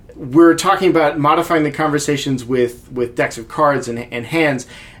 where we're talking about modifying the conversations with decks of cards and hands,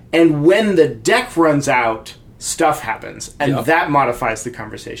 and when the deck runs out, stuff happens, and that modifies the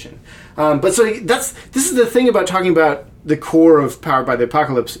conversation. But so this is the thing about talking about the core of Powered by the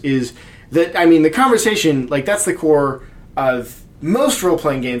Apocalypse is that, I mean, the conversation, that's the core of most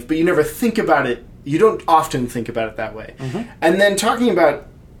role-playing games, but you never think about it. You don't often think about it that way. And then talking about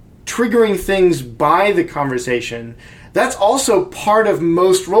triggering things by the conversation, that's also part of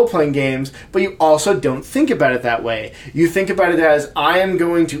most role-playing games, but you also don't think about it that way. You think about it as, I am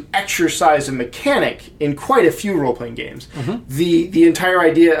going to exercise a mechanic in quite a few role-playing games. The entire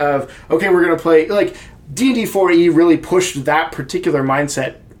idea of, okay, we're going to play... D&D 4e really pushed that particular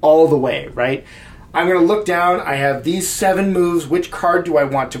mindset all the way, right? I'm going to look down, I have these 7 moves, which card do I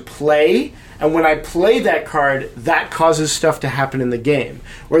want to play? And when I play that card, that causes stuff to happen in the game.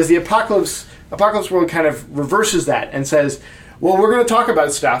 Whereas the Apocalypse World kind of reverses that and says, well, we're going to talk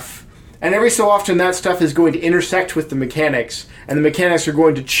about stuff, and every so often that stuff is going to intersect with the mechanics, and the mechanics are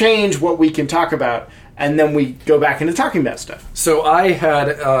going to change what we can talk about, and then we go back into talking about stuff. So I had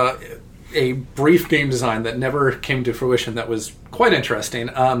a brief game design that never came to fruition that was quite interesting,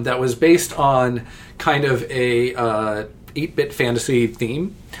 that was based on kind of a 8-bit fantasy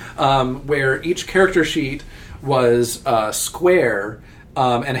theme, where each character sheet was square.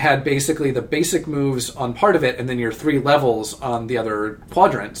 And had basically the basic moves on part of it, and then your 3 levels on the other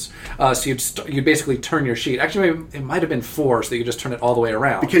quadrants. So you'd basically turn your sheet. Actually, it might have been 4, so that you just turn it all the way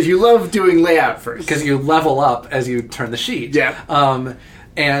around. Because you love doing layout first. Because you level up as you turn the sheet. Yeah.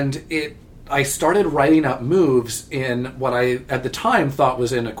 I started writing up moves in what I, at the time, thought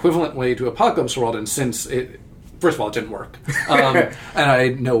was an equivalent way to Apocalypse World, and since it... First of all, it didn't work. And I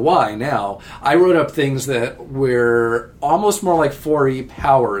know why now. I wrote up things that were almost more like 4E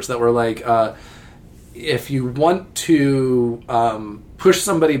powers, that were like, if you want to push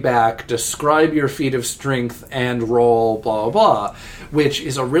somebody back, describe your feat of strength and roll blah, blah, blah, which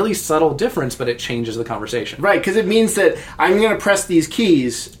is a really subtle difference, but it changes the conversation. Right, because it means that I'm going to press these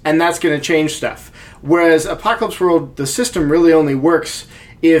keys, and that's going to change stuff. Whereas Apocalypse World, the system really only works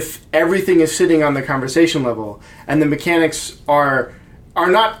if everything is sitting on the conversation level, and the mechanics are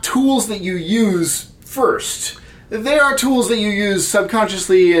not tools that you use first. They are tools that you use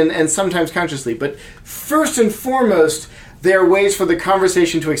subconsciously and sometimes consciously, but first and foremost, they are ways for the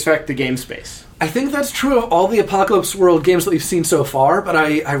conversation to expect the game space. I think that's true of all the Apocalypse World games that we've seen so far, but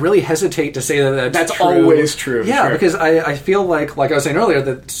I really hesitate to say that that's true. Always true. Yeah, sure. Because I feel like I was saying earlier,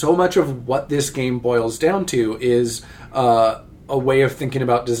 that so much of what this game boils down to is a way of thinking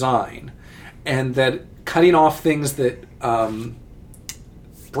about design, and that cutting off things that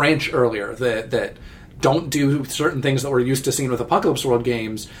branch earlier, that don't do certain things that we're used to seeing with Apocalypse World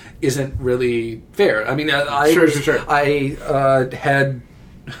games, isn't really fair. I mean, Sure. I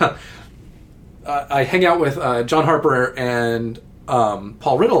hang out with John Harper and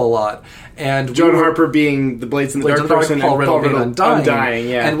Paul Riddle a lot, and John Harper being the Blades in the Dark person, Paul and Riddle Paul being Riddle Undying.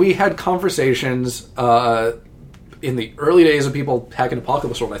 yeah. And we had conversations in the early days of people hacking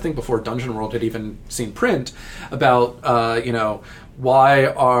Apocalypse World, I think before Dungeon World had even seen print, about why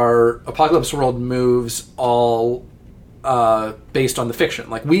are Apocalypse World moves all based on the fiction.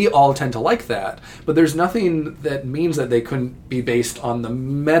 Like, we all tend to like that, but there's nothing that means that they couldn't be based on the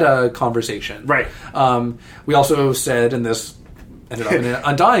meta conversation. Right. We also said, and this ended up in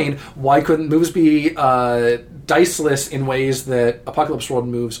Undying, why couldn't moves be diceless in ways that Apocalypse World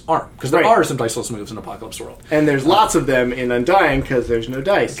moves aren't? Because there are some diceless moves in Apocalypse World. And there's lots of them in Undying because there's no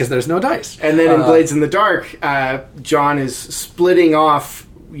dice. Because there's no dice. And then in Blades in the Dark, John is splitting off,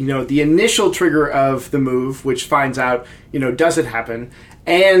 the initial trigger of the move, which finds out, does it happen,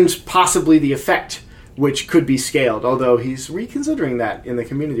 and possibly the effect, which could be scaled, although he's reconsidering that in the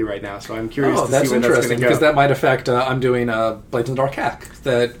community right now, so I'm curious to see where that's going to go. That's interesting, because that might affect, I'm doing a Blades in the Dark hack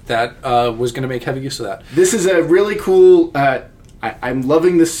that was going to make heavy use of that. This is a really cool... I'm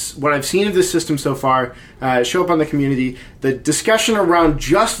loving this, what I've seen of this system so far, show up on the community. The discussion around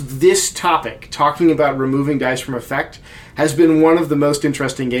just this topic, talking about removing dice from effect, has been one of the most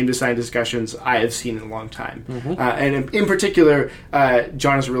interesting game design discussions I have seen in a long time. Mm-hmm. And in particular,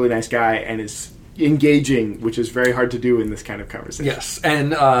 John is a really nice guy and is engaging, which is very hard to do in this kind of conversation. Yes,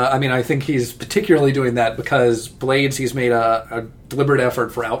 and I think he's particularly doing that because Blades, he's made a deliberate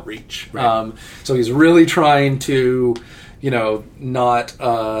effort for outreach. Right. So he's really trying to, not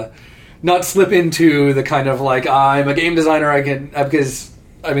slip into the kind of like, I'm a game designer, because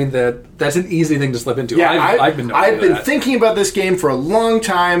that's an easy thing to slip into. Yeah, I've been thinking about this game for a long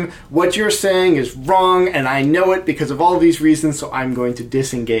time. What you're saying is wrong, and I know it because of all of these reasons, so I'm going to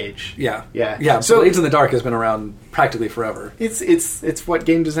disengage. Yeah. So Blades in the Dark has been around practically forever. It's what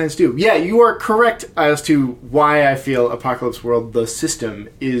game designs do. Yeah, you are correct as to why I feel Apocalypse World, the system,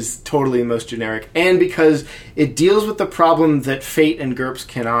 is totally the most generic, and because it deals with the problem that Fate and GURPS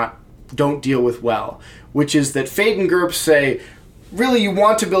don't deal with well, which is that Fate and GURPS say, really, you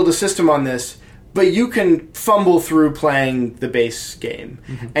want to build a system on this, but you can fumble through playing the base game.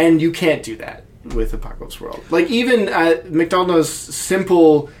 Mm-hmm. And you can't do that with Apocalypse World. Like, even McDonald's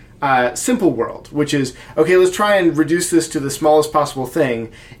simple world, which is, okay, let's try and reduce this to the smallest possible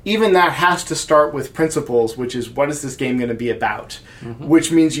thing. Even that has to start with principles, which is, what is this game going to be about? Mm-hmm.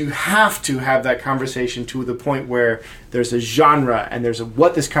 Which means you have to have that conversation to the point where there's a genre, and there's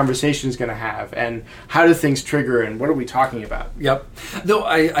what this conversation is going to have, and how do things trigger, and what are we talking about? Yep. Though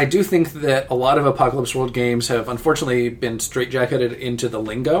I do think that a lot of Apocalypse World games have unfortunately been straitjacketed into the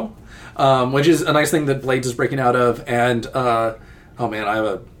lingo, which is a nice thing that Blades is breaking out of, and oh man, I have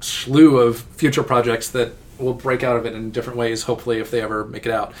a slew of future projects that will break out of it in different ways, hopefully, if they ever make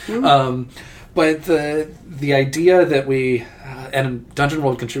it out. Mm-hmm. But the idea that we, and Dungeon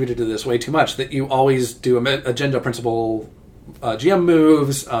World contributed to this way too much, that you always do agenda principle GM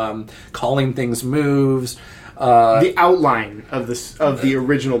moves, calling things moves, The outline of the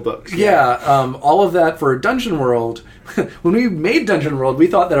original books. All of that for Dungeon World. When we made Dungeon World, we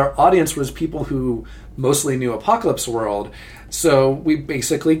thought that our audience was people who mostly knew Apocalypse World. So we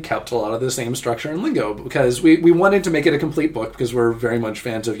basically kept a lot of the same structure and lingo because we wanted to make it a complete book because we're very much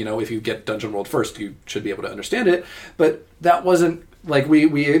fans of, if you get Dungeon World first, you should be able to understand it. But that wasn't, like,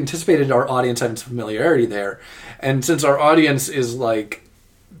 we anticipated our audience having some familiarity there. And since our audience is, like,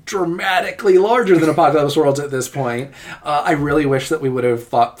 dramatically larger than Apocalypse Worlds at this point, I really wish that we would have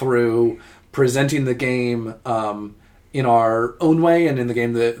thought through presenting the game in our own way and in the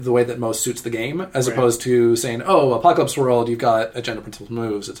game the way that most suits the game, as opposed to saying, oh, Apocalypse World, you've got agenda principles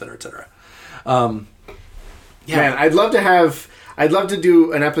moves, et cetera, et cetera. Man, I'd love to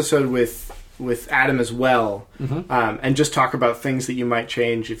do an episode with Adam as well, and just talk about things that you might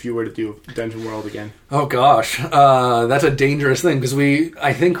change if you were to do Dungeon World again. Oh gosh, that's a dangerous thing because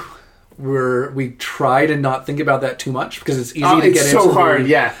I think we try to not think about that too much because it's easy to get into. So hard,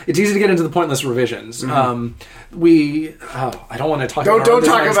 It's easy to get into the pointless revisions. I don't want to talk about don't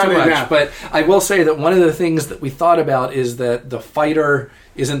talk about too it much, now. but I will say that one of the things that we thought about is that the fighter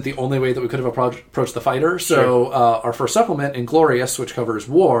isn't the only way that we could have approached the fighter. So our first supplement, Inglorious, which covers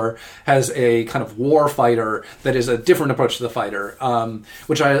war, has a kind of war fighter that is a different approach to the fighter,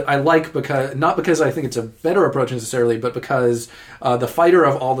 which I like not because I think it's a better approach necessarily, but because the fighter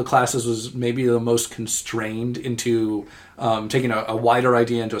of all the classes was maybe the most constrained into taking a wider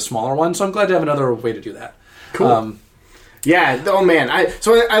idea into a smaller one. So I'm glad to have another way to do that. Cool. Oh man,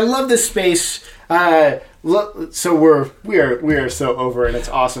 I love this space. So we are so over, and it's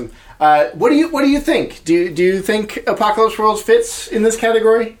awesome. What do you think? Do you think Apocalypse World fits in this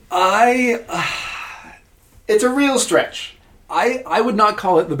category? It's a real stretch. I would not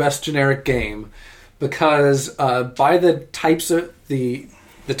call it the best generic game because by the types of the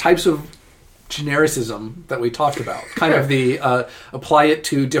types of genericism that we talked about, kind of the apply it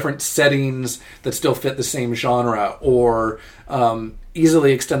to different settings that still fit the same genre, or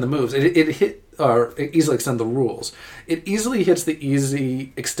easily extend the moves. It easily extend the rules. It easily hits the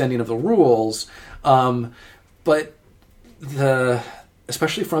easy extending of the rules, but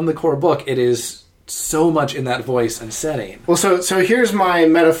especially from the core book, it is so much in that voice and setting. Well, so here's my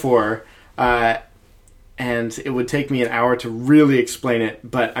metaphor. And it would take me an hour to really explain it,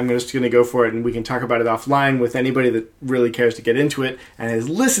 but I'm just going to go for it, and we can talk about it offline with anybody that really cares to get into it and has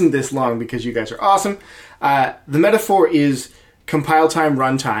listened this long because you guys are awesome. The metaphor is compile time,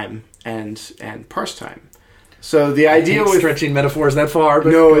 run time, and parse time. So the idea with stretching metaphors that far, but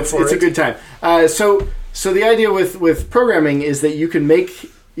no, it's a good time. So the idea with programming is that you can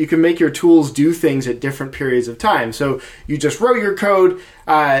make your tools do things at different periods of time. So you just wrote your code.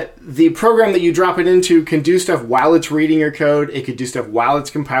 The program that you drop it into can do stuff while it's reading your code. It could do stuff while it's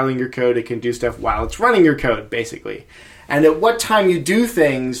compiling your code. It can do stuff while it's running your code, basically. And at what time you do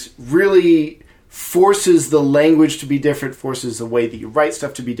things really forces the language to be different, forces the way that you write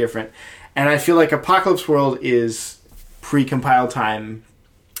stuff to be different. And I feel like Apocalypse World is pre-compile time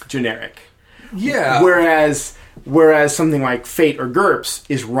generic. Yeah. Whereas something like Fate or GURPS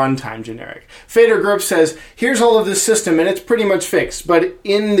is runtime generic. Fate or GURPS says, here's all of this system and it's pretty much fixed, but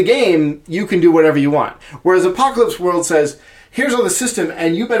in the game, you can do whatever you want. Whereas Apocalypse World says, here's all the system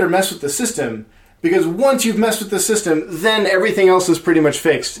and you better mess with the system, because once you've messed with the system, then everything else is pretty much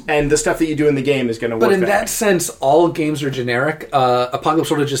fixed, and the stuff that you do in the game is going to work. But in that sense, all games are generic.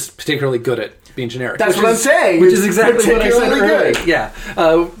 Apocalypse World is just particularly good at being generic. That's what I'm saying. Which is exactly what I said earlier. Good. Yeah.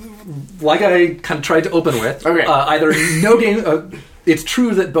 Like I kind of tried to open with, okay. Either no game. It's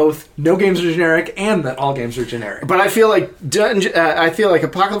true that both no games are generic and that all games are generic. But I feel like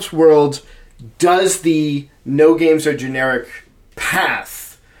Apocalypse World does the no games are generic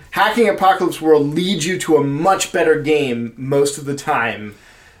path. Hacking Apocalypse World leads you to a much better game most of the time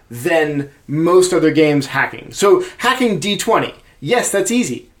than most other games hacking. So hacking D20, yes, that's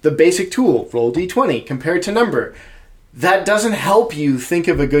easy. The basic tool, roll D20, compared to number. That doesn't help you think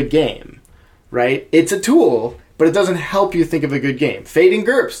of a good game, right? It's a tool, but it doesn't help you think of a good game. Fate and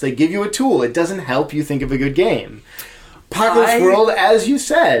GURPS, they give you a tool. It doesn't help you think of a good game. Apocalypse World, as you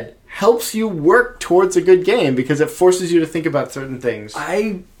said, helps you work towards a good game because it forces you to think about certain things.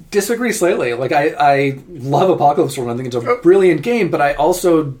 I disagree slightly. Like, I love Apocalypse World. I think it's a brilliant game, but I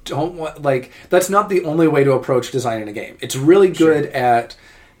also don't want, that's not the only way to approach designing a game. It's really good at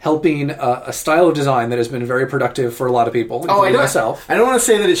helping a style of design that has been very productive for a lot of people, including myself. I don't want to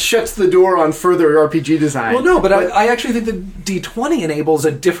say that it shuts the door on further RPG design. Well, no, but I actually think that D20 enables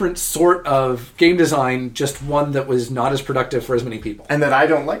a different sort of game design, just one that was not as productive for as many people. And that I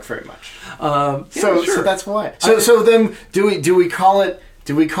don't like very much. Sure. So that's why. So then do we call it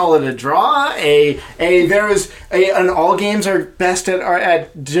Do we call it a draw? An all games are best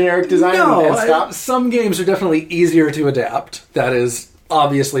at generic design and stop? Some games are definitely easier to adapt. That is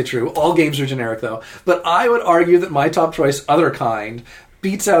obviously true. All games are generic, though. But I would argue that my top choice, Other Kind,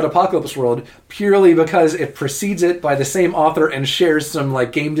 beats out Apocalypse World purely because it precedes it by the same author and shares some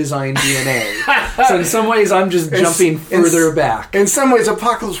game design DNA. So in some ways, I'm just jumping further back. In some ways,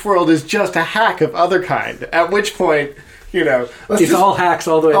 Apocalypse World is just a hack of Other Kind. At which point, it's all hacks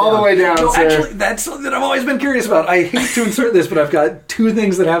all the way down. All the way down. No, actually, that's something that I've always been curious about. I hate to insert this, but I've got two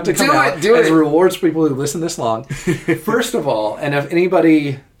things that have to come out as rewards for people who listen this long. First of all, and if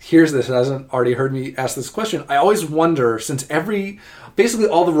anybody hears this and hasn't already heard me ask this question, I always wonder, since basically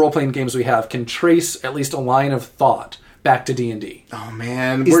all the role-playing games we have can trace at least a line of thought back to D&D. Oh,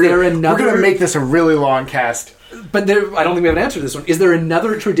 man. We're going to make this a really long cast. But I don't think we have an answer to this one. Is there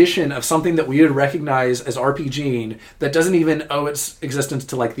another tradition of something that we would recognize as RPGing that doesn't even owe its existence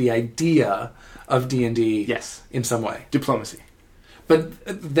to the idea of D&D Yes. in some way? Diplomacy.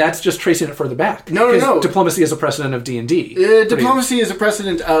 But that's just tracing it further back. No. Diplomacy is a precedent of D&D. Diplomacy is a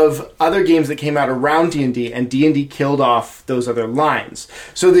precedent of other games that came out around D&D, and D&D killed off those other lines.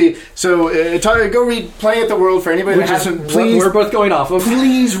 So go read Playing at the World for anybody that hasn't. Please, we're both going off of.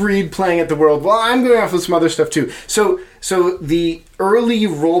 Please read Playing at the World. Well, I'm going off of some other stuff too. So the early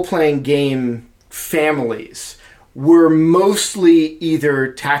role-playing game families were mostly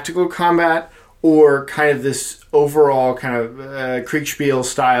either tactical combat or kind of this overall kind of Kriegspiel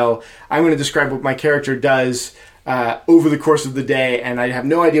style. I'm going to describe what my character does over the course of the day, and I have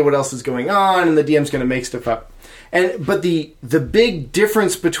no idea what else is going on, and the DM's going to make stuff up. But the big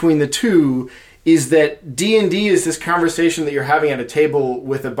difference between the two is that D&D is this conversation that you're having at a table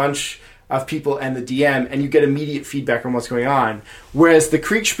with a bunch of people and the DM, and you get immediate feedback on what's going on. Whereas the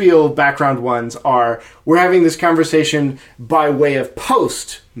Kriegspiel background ones we're having this conversation by way of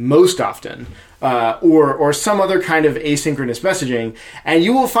post, most often, or some other kind of asynchronous messaging, and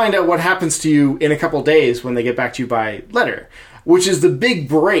you will find out what happens to you in a couple days when they get back to you by letter, which is the big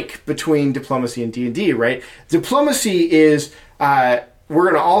break between Diplomacy and D&D, right? Diplomacy is we're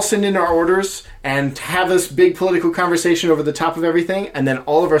going to all send in our orders and have this big political conversation over the top of everything, and then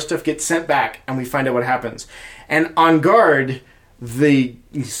all of our stuff gets sent back, and we find out what happens. And On Guard, the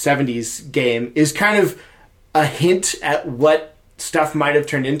 70s game, is kind of a hint at what stuff might have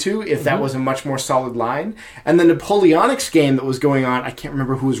turned into if that was a much more solid line. And the Napoleonics game that was going on, I can't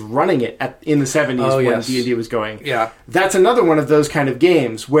remember who was running it in the 70s when D&D was going. Yeah. That's another one of those kind of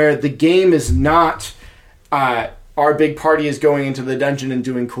games where the game is not our big party is going into the dungeon and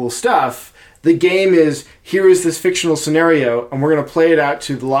doing cool stuff. The game is, here is this fictional scenario, and we're going to play it out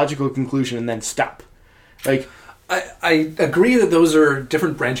to the logical conclusion and then stop. I agree that those are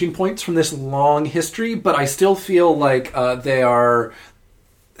different branching points from this long history, but I still feel like they're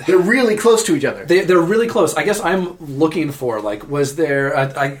really close to each other. They're really close. I guess I'm looking for, was there...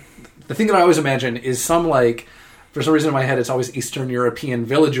 the thing that I always imagine is some, for some reason in my head, it's always Eastern European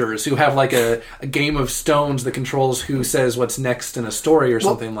villagers who have, a game of stones that controls who says what's next in a story or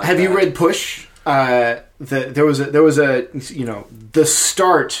something like that. Have you read Push? There was the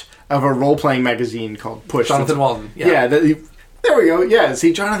start of a role-playing magazine called Push. Jonathan Walton. Yeah. There we go. Yeah,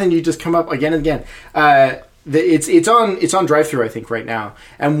 see, Jonathan, you just come up again and again. It's on DriveThru, I think, right now.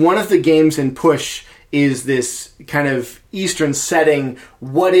 And one of the games in Push is this kind of Eastern setting.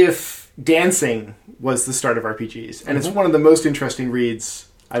 What if dancing was the start of RPGs? And it's one of the most interesting reads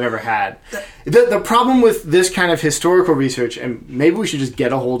I've ever had. The problem with this kind of historical research, and maybe we should just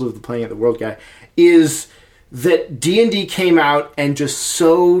get a hold of the Playing at the World guy, is that D&D came out and just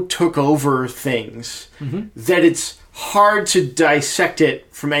so took over things that it's hard to dissect it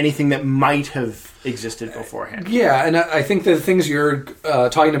from anything that might have existed beforehand. Yeah, and I think the things you're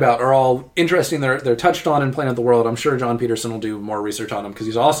talking about are all interesting. They're touched on in Planet of the World. I'm sure John Peterson will do more research on them because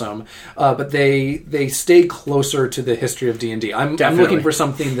he's awesome. But they stay closer to the history of D&D. I'm looking for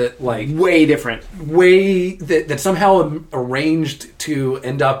something that way different, that somehow arranged to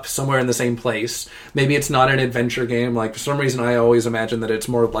end up somewhere in the same place. Maybe it's not an adventure game. For some reason, I always imagine that it's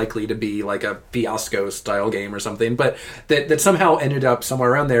more likely to be a Fiasco style game or something. But that somehow ended up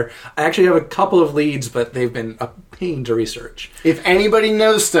somewhere around there. I actually have a couple of leads, but they've been a pain to research. If anybody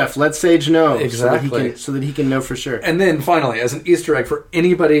knows stuff, let Sage know. Exactly. So that he can know for sure. And then finally, as an Easter egg for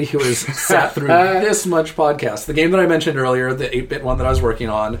anybody who has sat through this much podcast, the game that I mentioned earlier, the 8-bit one that I was working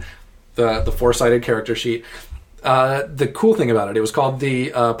on, the 4-sided character sheet, the cool thing about it was called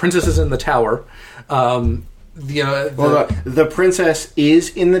the Princesses in the Tower. The princess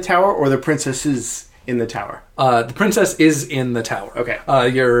is in the tower, or the princesses in the tower? The princess is in the tower. Okay.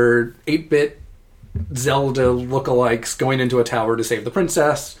 Your 8-bit Zelda lookalikes going into a tower to save the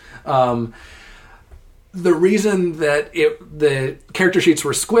princess. The reason that the character sheets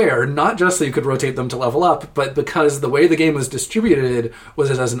were square, not just so you could rotate them to level up, but because the way the game was distributed was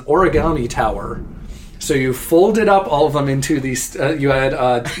as an origami tower. So you folded up all of them into these. You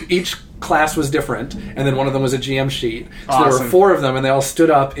had each class was different, and then one of them was a GM sheet. So Awesome. there were 4 of them, and they all stood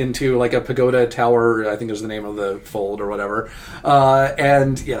up into like a pagoda tower. I think is the name of the fold or whatever.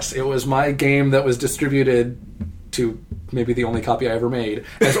 And yes, it was my game that was distributed to maybe the only copy I ever made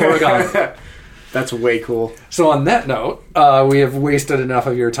as origami. That's way cool. So on that note, we have wasted enough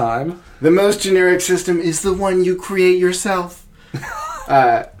of your time. The most generic system is the one you create yourself.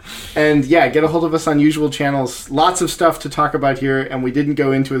 And yeah, get a hold of us on usual channels. Lots of stuff to talk about here, and we didn't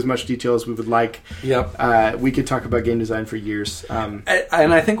go into as much detail as we would like. Yep. We could talk about game design for years. And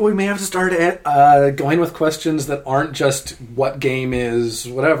I think we may have to start going with questions that aren't just what game is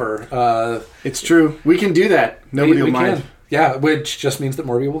whatever. It's true. We can do that. Nobody will mind. Can. Yeah, which just means that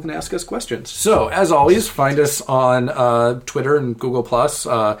more people can ask us questions. So, as always, find us on Twitter and Google+.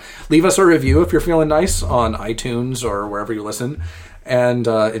 Leave us a review if you're feeling nice on iTunes or wherever you listen. And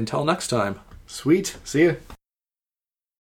until next time. Sweet. See ya.